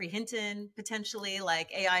Jeffrey Hinton, potentially,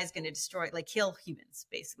 like AI is going to destroy, like kill humans,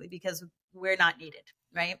 basically, because we're not needed,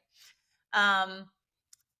 right?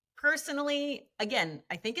 Personally, again,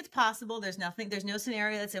 I think it's possible. There's no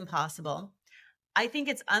scenario that's impossible. I think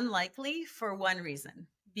it's unlikely for one reason,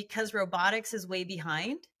 because robotics is way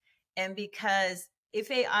behind. And because if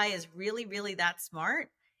AI is really, really that smart,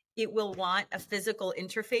 it will want a physical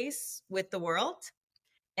interface with the world,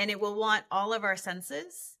 and it will want all of our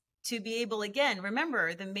senses to be able, again,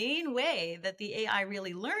 remember, the main way that the AI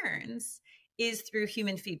really learns is through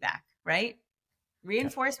human feedback, right?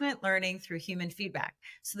 Reinforcement learning through human feedback.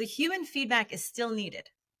 So the human feedback is still needed.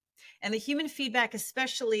 And the human feedback,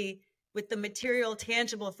 especially with the material,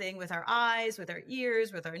 tangible thing, with our eyes, with our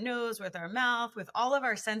ears, with our nose, with our mouth, with all of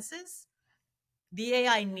our senses, the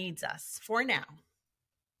AI needs us for now.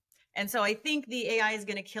 And so I think the AI is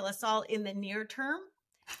going to kill us all in the near term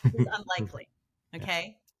is unlikely.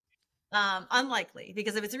 Okay. Unlikely,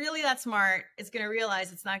 because if it's really that smart, it's going to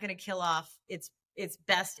realize it's not going to kill off its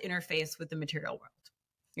best interface with the material world.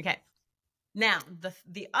 Okay. Now,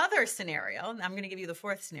 the other scenario, I'm going to give you the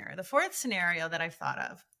fourth scenario. The fourth scenario that I've thought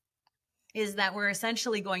of is that we're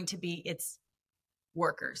essentially going to be its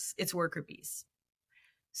workers, its worker bees.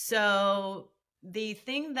 So the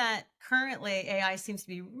thing that currently AI seems to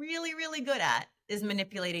be really, really good at is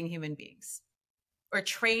manipulating human beings or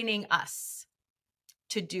training us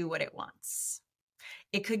to do what it wants.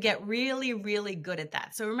 It could get really, really good at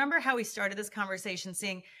that. So remember how we started this conversation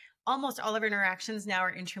saying almost all of our interactions now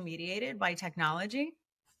are intermediated by technology?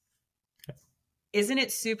 Isn't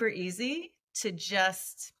it super easy to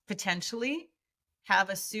just potentially have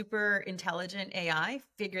a super intelligent AI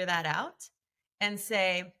figure that out and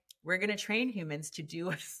say, we're going to train humans to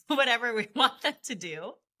do whatever we want them to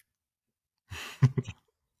do?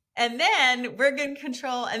 And then we're going to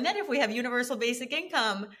control. And then if we have universal basic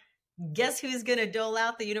income, guess who's going to dole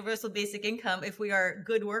out the universal basic income if we are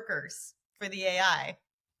good workers for the AI?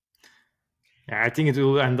 Yeah, I think it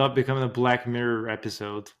will end up becoming a Black Mirror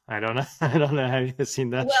episode. I don't know. I don't know. Have you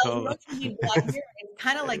seen that Well, you show? don't need Black Mirror. It's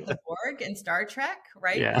kind of like the Borg in Star Trek,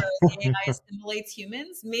 right? Yeah. Where the AI assimilates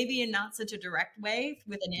humans, maybe in not such a direct way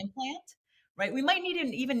with an implant, right? We might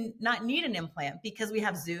even not need an implant because we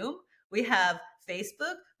have Zoom, we have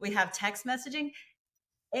Facebook, we have text messaging.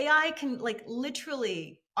 AI can, like,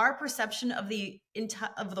 literally, our perception of the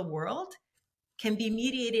world can be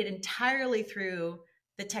mediated entirely through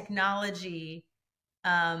the technology,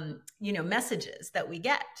 messages that we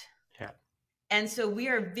get. Yeah. And so we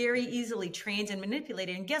are very easily trained and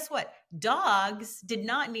manipulated. And guess what? Dogs did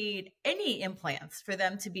not need any implants for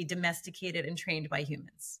them to be domesticated and trained by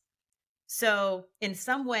humans. So in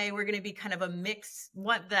some way, we're going to be kind of a mix.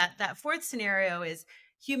 What that fourth scenario is,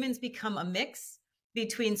 humans become a mix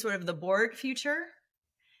between sort of the Borg future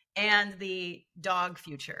and the dog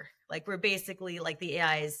future. Like, we're basically like the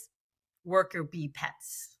AI's worker bee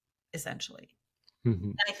pets, essentially. Mhm.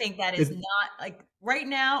 And I think that is not, like, right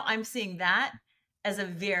now, I'm seeing that as a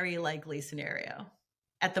very likely scenario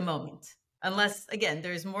at the moment. Unless, again,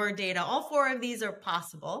 there's more data. All four of these are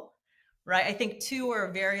possible, right? I think two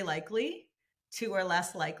are very likely, two are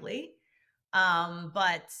less likely.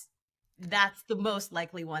 But that's the most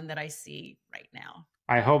likely one that I see right now.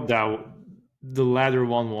 I hope that the latter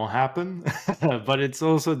one won't happen, but it's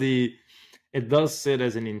also it does sit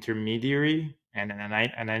as an intermediary, and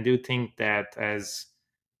I do think that as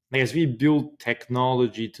we build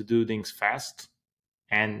technology to do things fast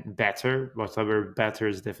and better, whatever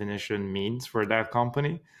better's definition means for that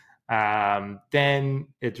company, then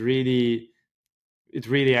it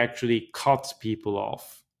really actually cuts people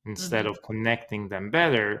off instead of connecting them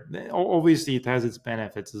better. Obviously, it has its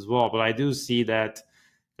benefits as well, but I do see that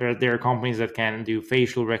there are companies that can do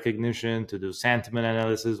facial recognition to do sentiment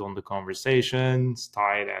analysis on the conversations,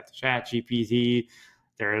 tie that to ChatGPT.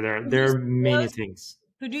 There Produce are many videos, things.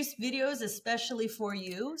 produce videos especially for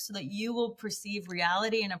you so that you will perceive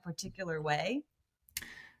reality in a particular way.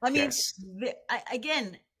 I mean, Yes.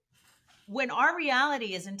 again, when our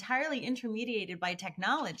reality is entirely intermediated by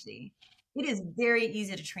technology, it is very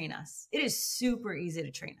easy to train us. It is super easy to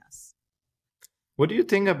train us. What do you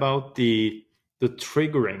think about the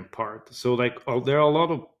triggering part? So, like, there are a lot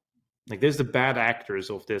of, like, there's the bad actors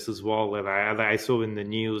of this as well. That I saw in the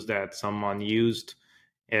news that someone used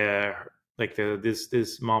uh, like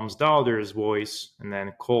this mom's daughter's voice and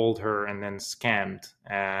then called her and then scammed,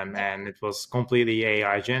 and it was completely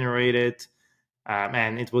AI generated,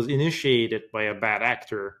 and it was initiated by a bad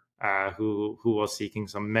actor who was seeking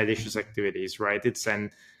some malicious activities. Right? So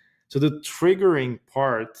the triggering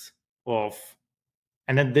part of,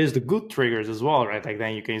 and then there's the good triggers as well, right? Like,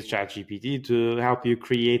 then you can use ChatGPT to help you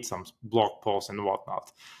create some blog posts and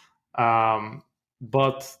whatnot.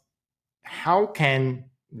 But how can,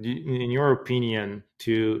 in your opinion,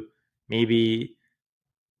 to maybe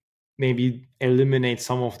eliminate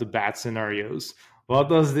some of the bad scenarios? What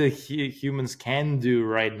does the humans can do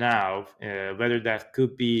right now? Whether that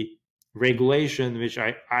could be regulation, which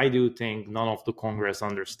I do think none of the Congress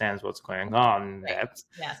understands what's going on in Right. that.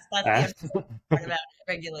 Yes, that's the Uh, important part about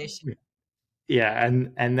regulation. yeah,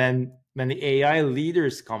 and then when the AI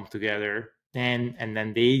leaders come together,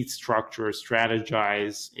 then they structure,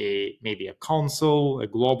 strategize a maybe a council, a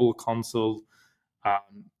global council.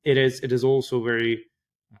 It is also very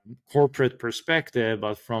corporate perspective,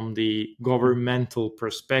 but from the governmental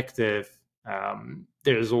perspective,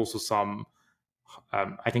 there's also some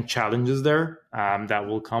I think challenges there that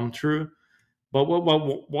will come through. But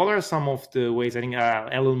what are some of the ways? I think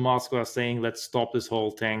Elon Musk was saying, let's stop this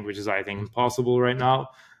whole thing, which is, I think, impossible right now.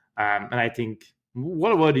 And I think,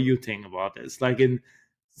 what do you think about this? Like, in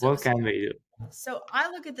So, what so, can we do? so I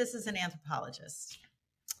look at this as an anthropologist.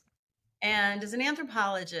 And as an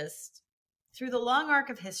anthropologist, through the long arc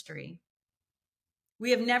of history,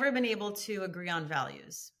 we have never been able to agree on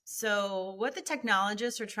values. So, what the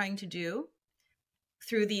technologists are trying to do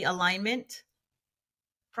through the alignment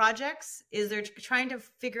projects is they're trying to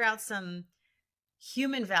figure out some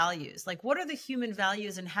human values. Like, what are the human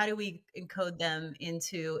values and how do we encode them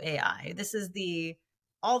into AI? This is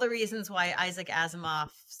all the reasons why Isaac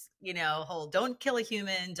Asimov's, whole don't kill a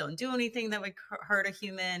human, don't do anything that would hurt a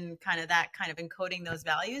human, that kind of encoding those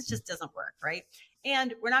values just doesn't work, right?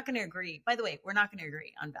 And we're not going to agree. By the way, we're not going to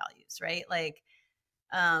agree on values, right? Like,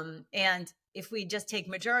 and if we just take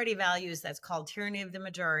majority values, that's called tyranny of the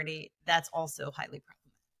majority. That's also highly problematic.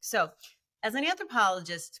 So, as an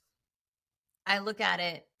anthropologist, I look at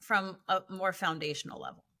it from a more foundational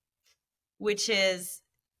level, which is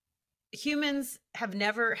humans have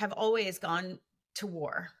always gone to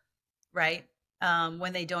war, right?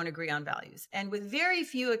 When they don't agree on values. And with very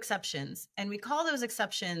few exceptions, and we call those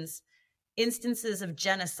exceptions instances of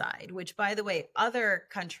genocide, which, by the way, other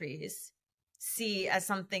countries see as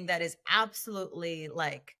something that is absolutely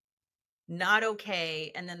like not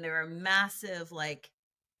okay. And then there are massive like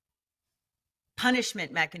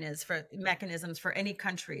punishment mechanisms for any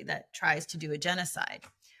country that tries to do a genocide.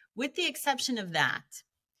 With the exception of that,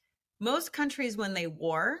 most countries, when they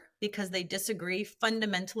war because they disagree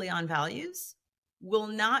fundamentally on values, will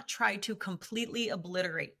not try to completely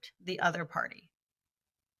obliterate the other party.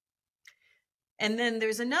 And then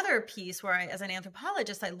there's another piece where as an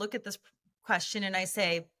anthropologist, I look at this question and I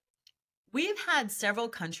say, we've had several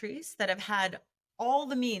countries that have had all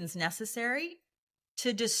the means necessary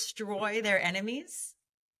to destroy their enemies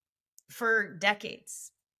for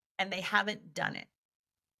decades, and they haven't done it.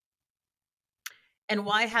 And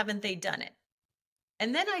why haven't they done it?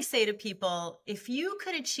 And then I say to people, if you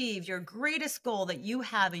could achieve your greatest goal that you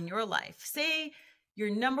have in your life, say your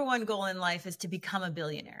number one goal in life is to become a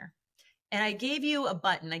billionaire, and I gave you a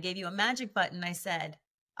button, I gave you a magic button. I said,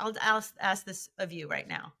 I'll ask this of you right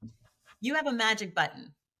now. You have a magic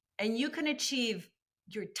button and you can achieve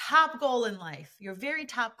your top goal in life, your very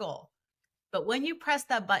top goal. But when you press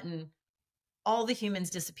that button, all the humans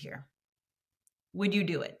disappear. Would you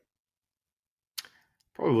do it?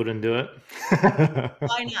 Probably wouldn't do it.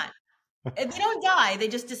 Why not? If they don't die, they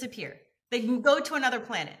just disappear. They can go to another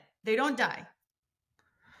planet. They don't die.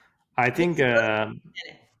 I They think can go to another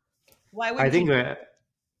planet. Why I wouldn't you think do it?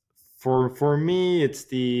 for me, it's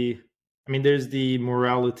there's the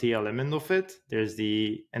morality element of it. There's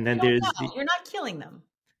the and They then don't there's die. You're not killing them.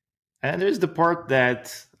 the part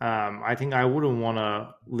that I think I wouldn't want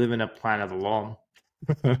to live in a planet alone.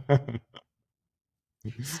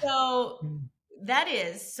 So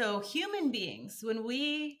so human beings, when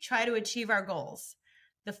we try to achieve our goals,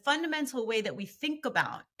 the fundamental way that we think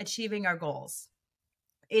about achieving our goals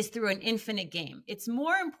is through an infinite game. It's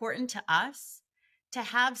more important to us to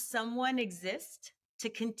have someone exist to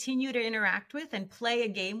continue to interact with and play a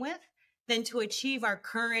game with than to achieve our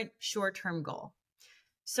current short-term goal.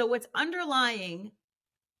 So what's underlying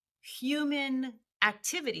human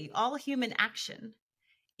activity, all human action,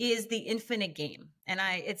 is the infinite game. And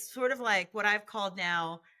it's sort of like what I've called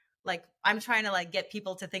now, like I'm trying to like get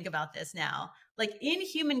people to think about this now. Like in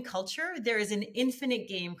human culture, there is an infinite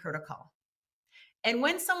game protocol. And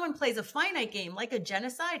when someone plays a finite game like a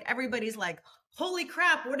genocide, everybody's like, holy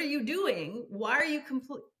crap, what are you doing? Why are you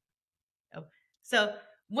complete? Oh. So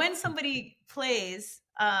when somebody plays,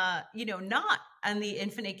 not on the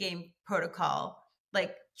infinite game protocol,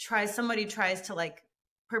 like somebody tries to like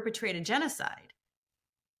perpetrate a genocide,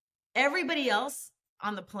 everybody else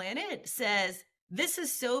on the planet says, this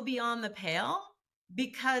is so beyond the pale,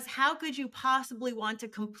 because how could you possibly want to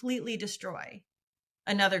completely destroy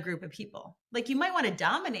another group of people? Like you might want to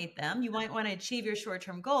dominate them, you might want to achieve your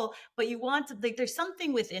short-term goal, but you want to, like, there's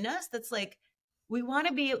something within us that's like, we want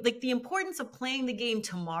to be like, the importance of playing the game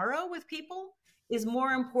tomorrow with people is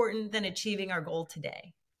more important than achieving our goal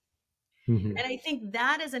today. Mhm. And I think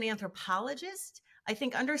that as an anthropologist, I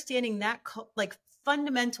think understanding that like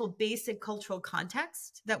fundamental basic cultural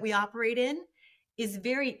context that we operate in is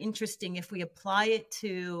very interesting if we apply it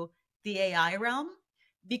to the AI realm,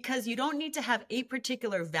 because you don't need to have a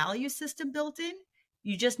particular value system built in.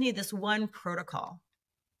 You just need this one protocol.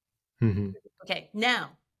 Mhm. Okay,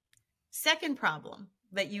 now, second problem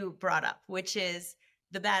that you brought up, which is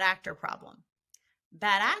the bad actor problem.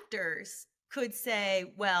 Bad actors could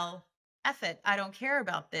say, well, F it, I don't care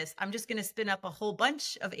about this. I'm just going to spin up a whole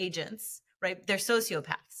bunch of agents, right? They're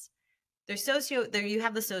sociopaths. There you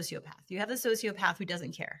have the sociopath. You have the sociopath who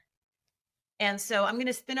doesn't care. And so I'm going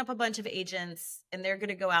to spin up a bunch of agents and they're going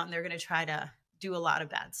to go out and they're going to try to do a lot of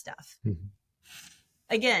bad stuff. Mhm.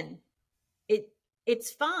 Again,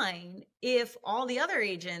 it's fine if all the other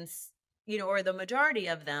agents, or the majority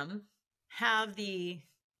of them have the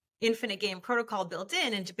infinite game protocol built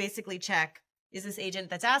in and to basically check, is this agent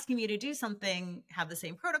that's asking me to do something have the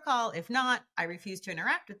same protocol? If not, I refuse to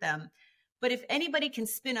interact with them. But if anybody can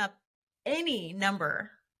spin up any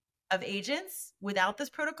number of agents without this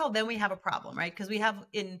protocol, then we have a problem, right? Because we have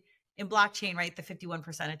in blockchain, right, the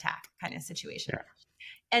 51% attack kind of situation. Yeah.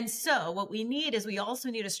 And so what we need is we also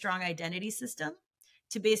need a strong identity system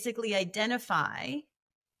to basically identify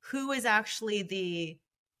who is actually the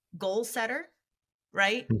goal setter,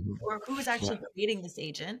 right? Mhm. Or who is Yeah. actually creating this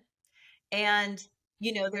agent. And,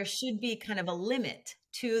 there should be kind of a limit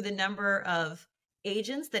to the number of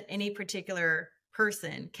agents that any particular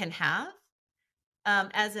person can have,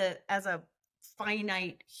 as a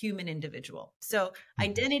finite human individual. So Mhm.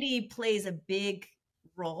 identity plays a big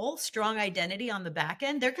role, strong identity on the back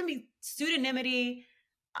end. There can be pseudonymity.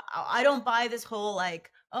 I don't buy this whole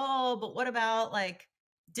like, oh, but what about like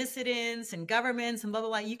dissidents and governments and blah blah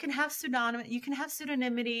blah. You can have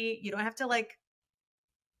pseudonymity. You don't have to like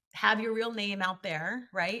have your real name out there,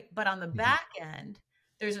 right? But on the Mhm. back end,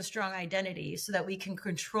 there's a strong identity so that we can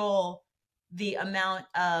control the amount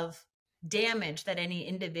of damage that any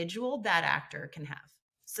individual bad actor can have.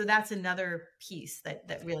 So that's another piece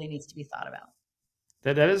that really needs to be thought about.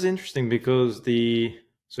 That is interesting because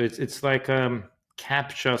it's like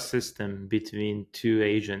captcha system between two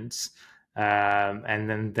agents, and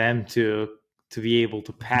then them to be able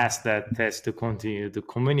to pass that test to continue to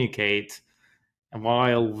communicate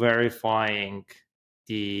while verifying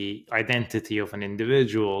the identity of an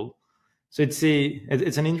individual. So it's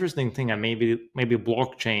an interesting thing, and maybe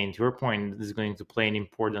blockchain, to your point, is going to play an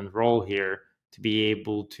important role here to be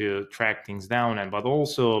able to track things down, and but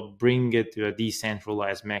also bring it to a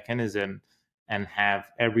decentralized mechanism and have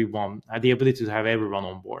everyone the ability to have everyone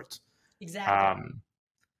on board. Exactly. Um,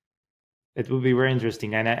 it would be very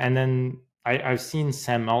interesting. And then I've seen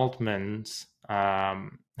Sam Altman's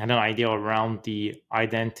had an idea around the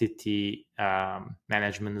identity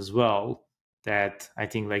management as well. That I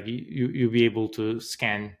think like you'll be able to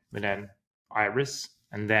scan with an iris,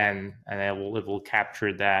 and it will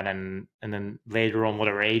capture that, and then later on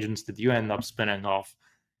whatever agents that you end up spinning off,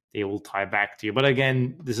 they will tie back to you. But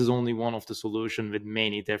again, this is only one of the solution with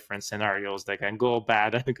many different scenarios that can go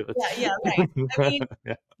bad and good. Yeah, yeah, right. I mean,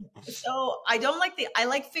 Yeah. so I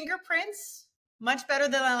like fingerprints much better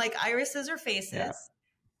than I like irises or Yeah. faces.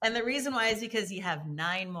 And the reason why is because you have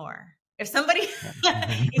 9 more. If somebody Yeah.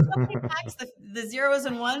 if somebody hacks the zeros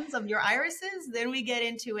and ones of your irises, then we get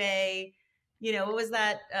into a, what was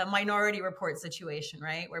that Minority Report situation,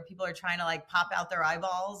 right? Where people are trying to like pop out their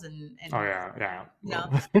eyeballs Oh and yeah, yeah. you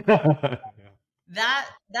know, Yeah.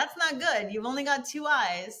 that's not good. You've only got 2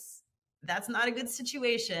 eyes. That's not a good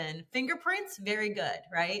situation. Fingerprints, very good,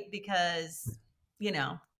 right? Because, you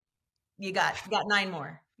know, you got 9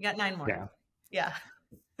 more. You got 9 more. Yeah. Yeah.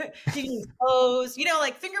 You can use pose, like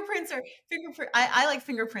I like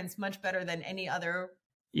fingerprints much better than any other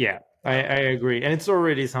Yeah, I, form. I agree, and it's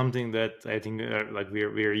already something that I think like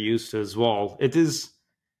we're used to as well. It is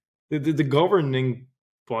the governing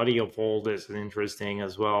body of all this is interesting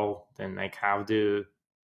as well. Then how do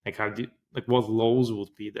like what laws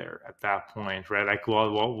would be there at that point, right? Like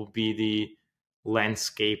what would be the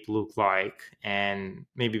landscape look like, and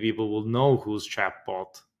maybe people will know who's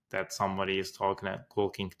chatbot that somebody is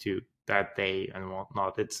talking to that day and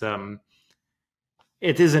whatnot.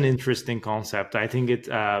 It is an interesting concept. I think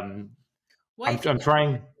Well, I'm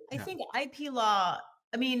trying. I Yeah. think IP law,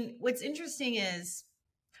 I mean, what's interesting is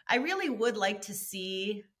I really would like to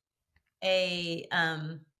see a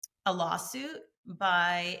um a lawsuit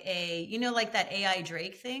by like that AI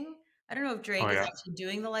Drake thing. I don't know if Oh Drake is yeah. actually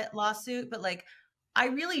doing the lawsuit, but like I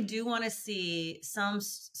really do want to see some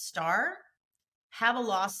star have a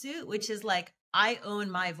lawsuit which is like I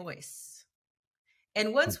own my voice.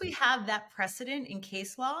 And once we have that precedent in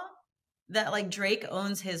case law, that like Drake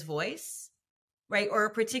owns his voice, right? Or a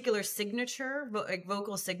particular signature, like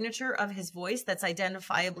vocal signature of his voice that's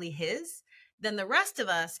identifiably his, then the rest of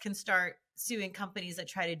us can start suing companies that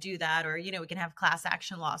try to do that. Or, we can have class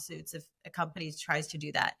action lawsuits if a company tries to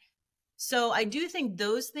do that. So I do think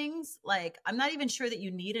those things, like, I'm not even sure that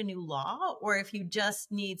you need a new law, or if you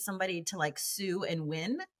just need somebody to like sue and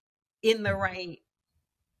win in the right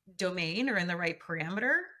domain or in the right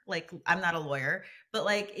parameter. Like, I'm not a lawyer, but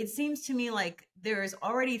like, it seems to me like there's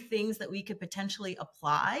already things that we could potentially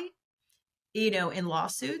apply, in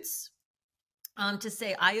lawsuits, to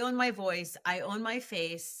say, I own my voice, I own my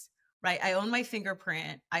face, right? I own my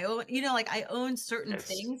fingerprint. I own, like I own certain Yes.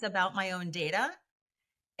 things about my own data.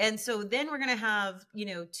 And so then we're going to have,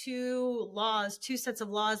 two sets of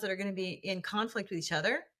laws that are going to be in conflict with each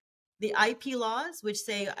other. The IP laws, which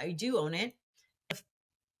say I do own it.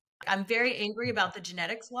 I'm very angry about the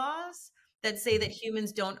genetics laws that say that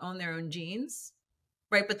humans don't own their own genes,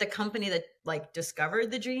 right? But the company that like discovered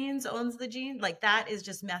the genes owns the gene. Like, that is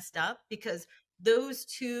just messed up, because those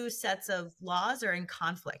two sets of laws are in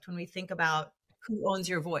conflict when we think about who owns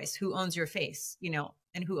your voice, who owns your face,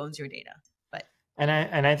 and who owns your data. But And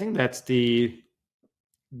I think that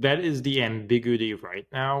is the ambiguity right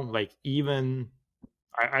now. Like, even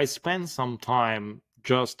I spent some time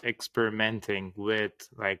just experimenting with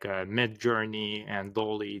like a Mid Journey and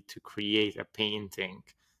Dolly to create a painting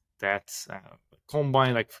that's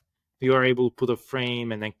combined. Like, you are able to put a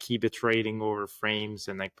frame and then keep iterating over frames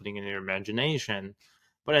and like putting in your imagination.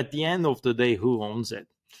 But at the end of the day, who owns it?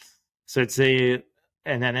 So it's a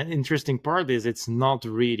and then an interesting part is it's not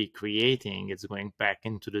really creating, it's going back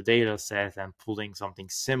into the data set and pulling something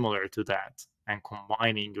similar to that and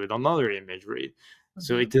combining with another imagery.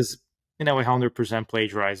 So Mhm. it is in a way 100%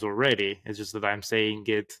 plagiarized already. It's just that I'm saying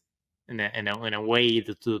it in a way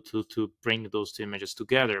to bring those two images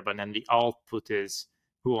together. But then the output is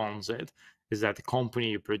who owns it? Is that the company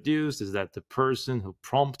you produced? Is that the person who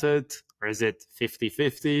prompted? Or is it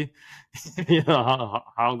 50-50?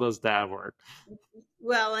 How does that work?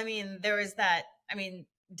 Well, I mean, there was that. I mean,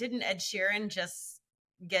 didn't Ed Sheeran just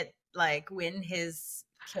get like win his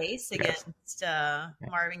case Yes. against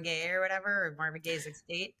Marvin Gaye or whatever, or Marvin Gaye's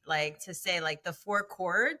estate, like to say like the four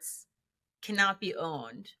chords cannot be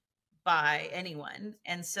owned by anyone.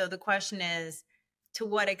 And so the question is, to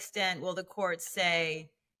what extent will the court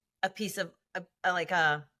say a piece of like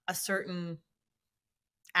a certain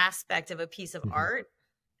aspect of a piece of Mhm. art,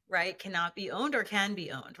 right, cannot be owned or can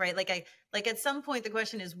be owned, right? Like, like at some point the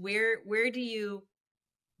question is, where do you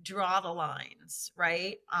draw the lines,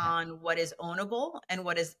 right, Yeah. on what is ownable and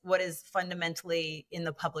what is fundamentally in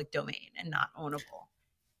the public domain and not ownable.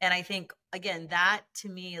 And I think, again, that to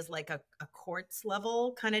me is like a courts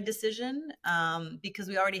level kind of decision, because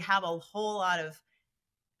we already have a whole lot of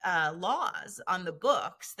laws on the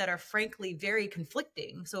books that are frankly very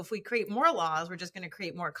conflicting. So if we create more laws, we're just going to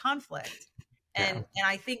create more conflict. And Yeah.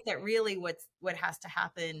 I think that really what has to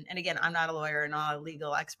happen. And again, I'm not a lawyer, not a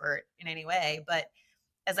legal expert in any way, but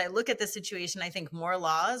as I look at this situation, I think more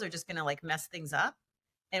laws are just going to like mess things up,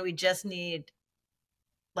 and we just need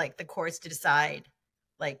like the courts to decide,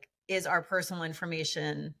 like, is our personal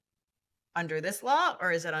information under this law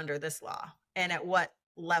or is it under this law, and at what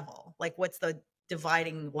level, like what's the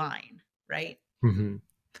dividing line, right? hmm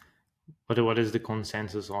what is the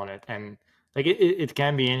consensus on it? And like it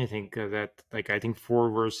can be anything that like I think four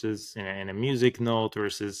verses in a music note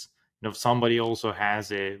versus if somebody also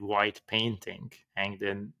has a white painting hanged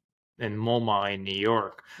in MoMA in New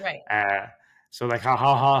York. Right. Uh, so like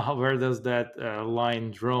where does that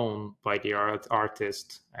line drawn by the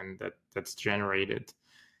artist and that's generated?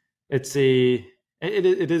 It's a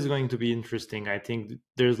it is going to be interesting. I think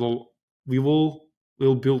we will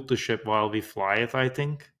build the ship while we fly it. I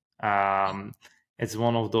think it's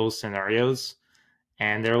one of those scenarios,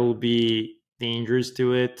 and there will be dangers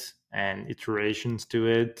to it and iterations to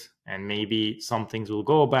it, and maybe some things will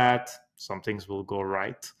go bad, some things will go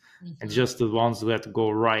right. And Mhm. just the ones that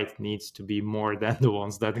go right needs to be more than the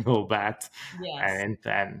ones that go bad Yes.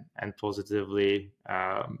 and positively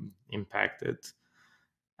impacted.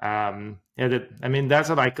 Yeah, I mean, that's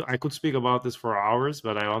what I could speak about this for hours,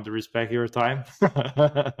 but I want to respect your time.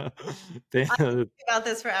 I can They- think about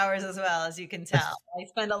this for hours as well, as you can tell. I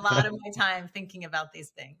spend a lot of my time thinking about these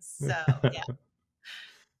things. So, yeah.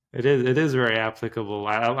 it is very applicable.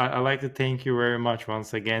 I like to thank you very much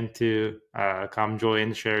once again to come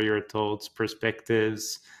join, share your thoughts,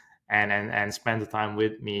 perspectives, and spend the time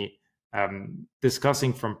with me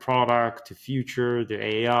discussing from product to future to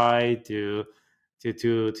AI to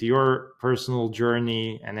your personal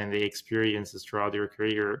journey and then the experiences throughout your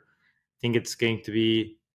career. I think it's going to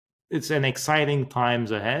be it's an exciting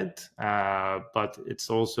times ahead, but it's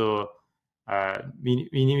also we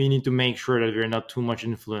need to make sure that we're not too much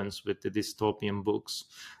influenced with the dystopian books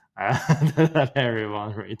that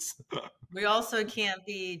everyone reads. We also can't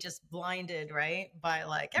be just blinded, right? By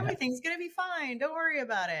like Yeah. everything's gonna be fine. Don't worry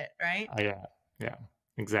about it, right? Yeah. Yeah.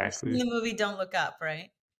 You've seen Exactly. the movie Don't Look Up,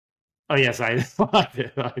 right? Oh yes, I I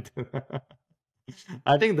did. I did.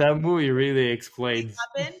 I think that movie really explains.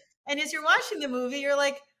 Happen. And as you're watching the movie, you're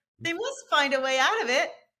like, they must find a way out of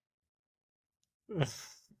it.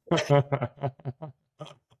 I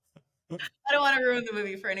don't want to ruin the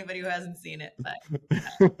movie for anybody who hasn't seen it, but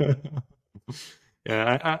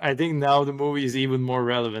Yeah, I think now the movie is even more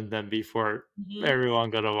relevant than before. mhm,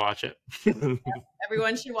 Everyone gotta watch it.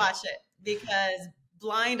 everyone should watch it because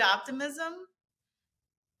blind optimism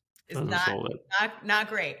is Doesn't solve it. not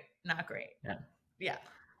great. Not great. Yeah. Yeah.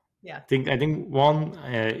 Yeah. I think one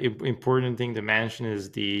important thing to mention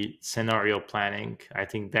is the scenario planning. I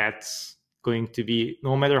think that's going to be,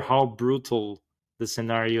 no matter how brutal the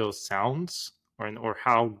scenario sounds or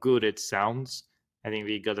how good it sounds, I think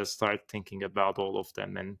we gotta start thinking about all of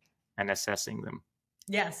them and assessing them.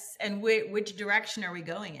 Yes. And which direction are we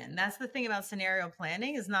going in? That's the thing about scenario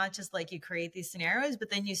planning is not just like you create these scenarios, but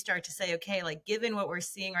then you start to say, okay, like given what we're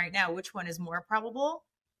seeing right now, which one is more probable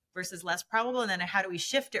versus less probable? And then how do we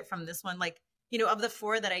shift it from this one? Like, of the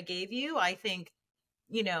four that I gave you, I think,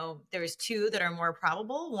 there's two that are more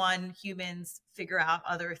probable. One, humans figure out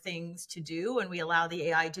other things to do and we allow the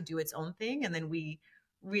AI to do its own thing. And then we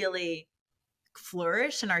really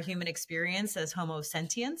flourish in our human experience as Homo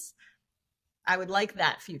sentients. I would like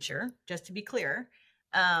that future, just to be clear.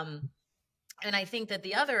 Um, and I think that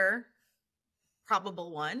the other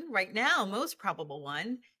probable one, right now, most probable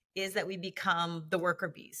one, is that we become the worker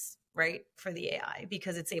bees, right, for the AI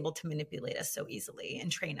because it's able to manipulate us so easily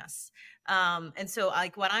and train us. And so,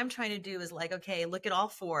 like, what I'm trying to do is like, okay, look at all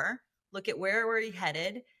four, look at where we're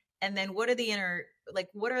headed, and then what are the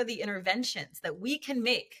interventions that we can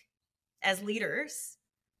make as leaders,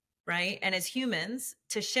 right? And as humans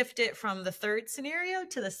to shift it from the third scenario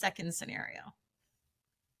to the second scenario,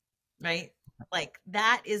 right? Like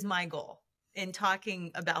that is my goal in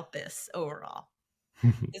talking about this overall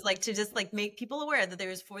is like to just like make people aware that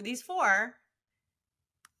there's these four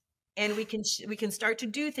and we can start to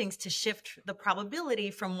do things to shift the probability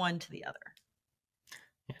from one to the other.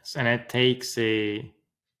 Yes, and it takes a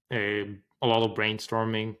lot of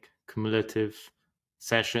brainstorming, cumulative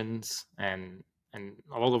sessions, and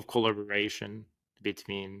a lot of collaboration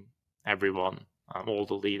between everyone, all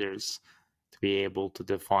the leaders, to be able to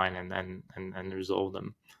define and resolve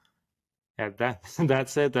them. Yeah,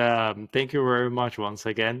 that's it. Thank you very much once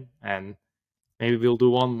again, and maybe we'll do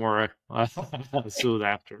one more soon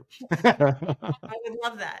after. I would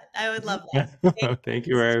love that. I would love that. Thank Thank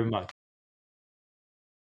you you. very much.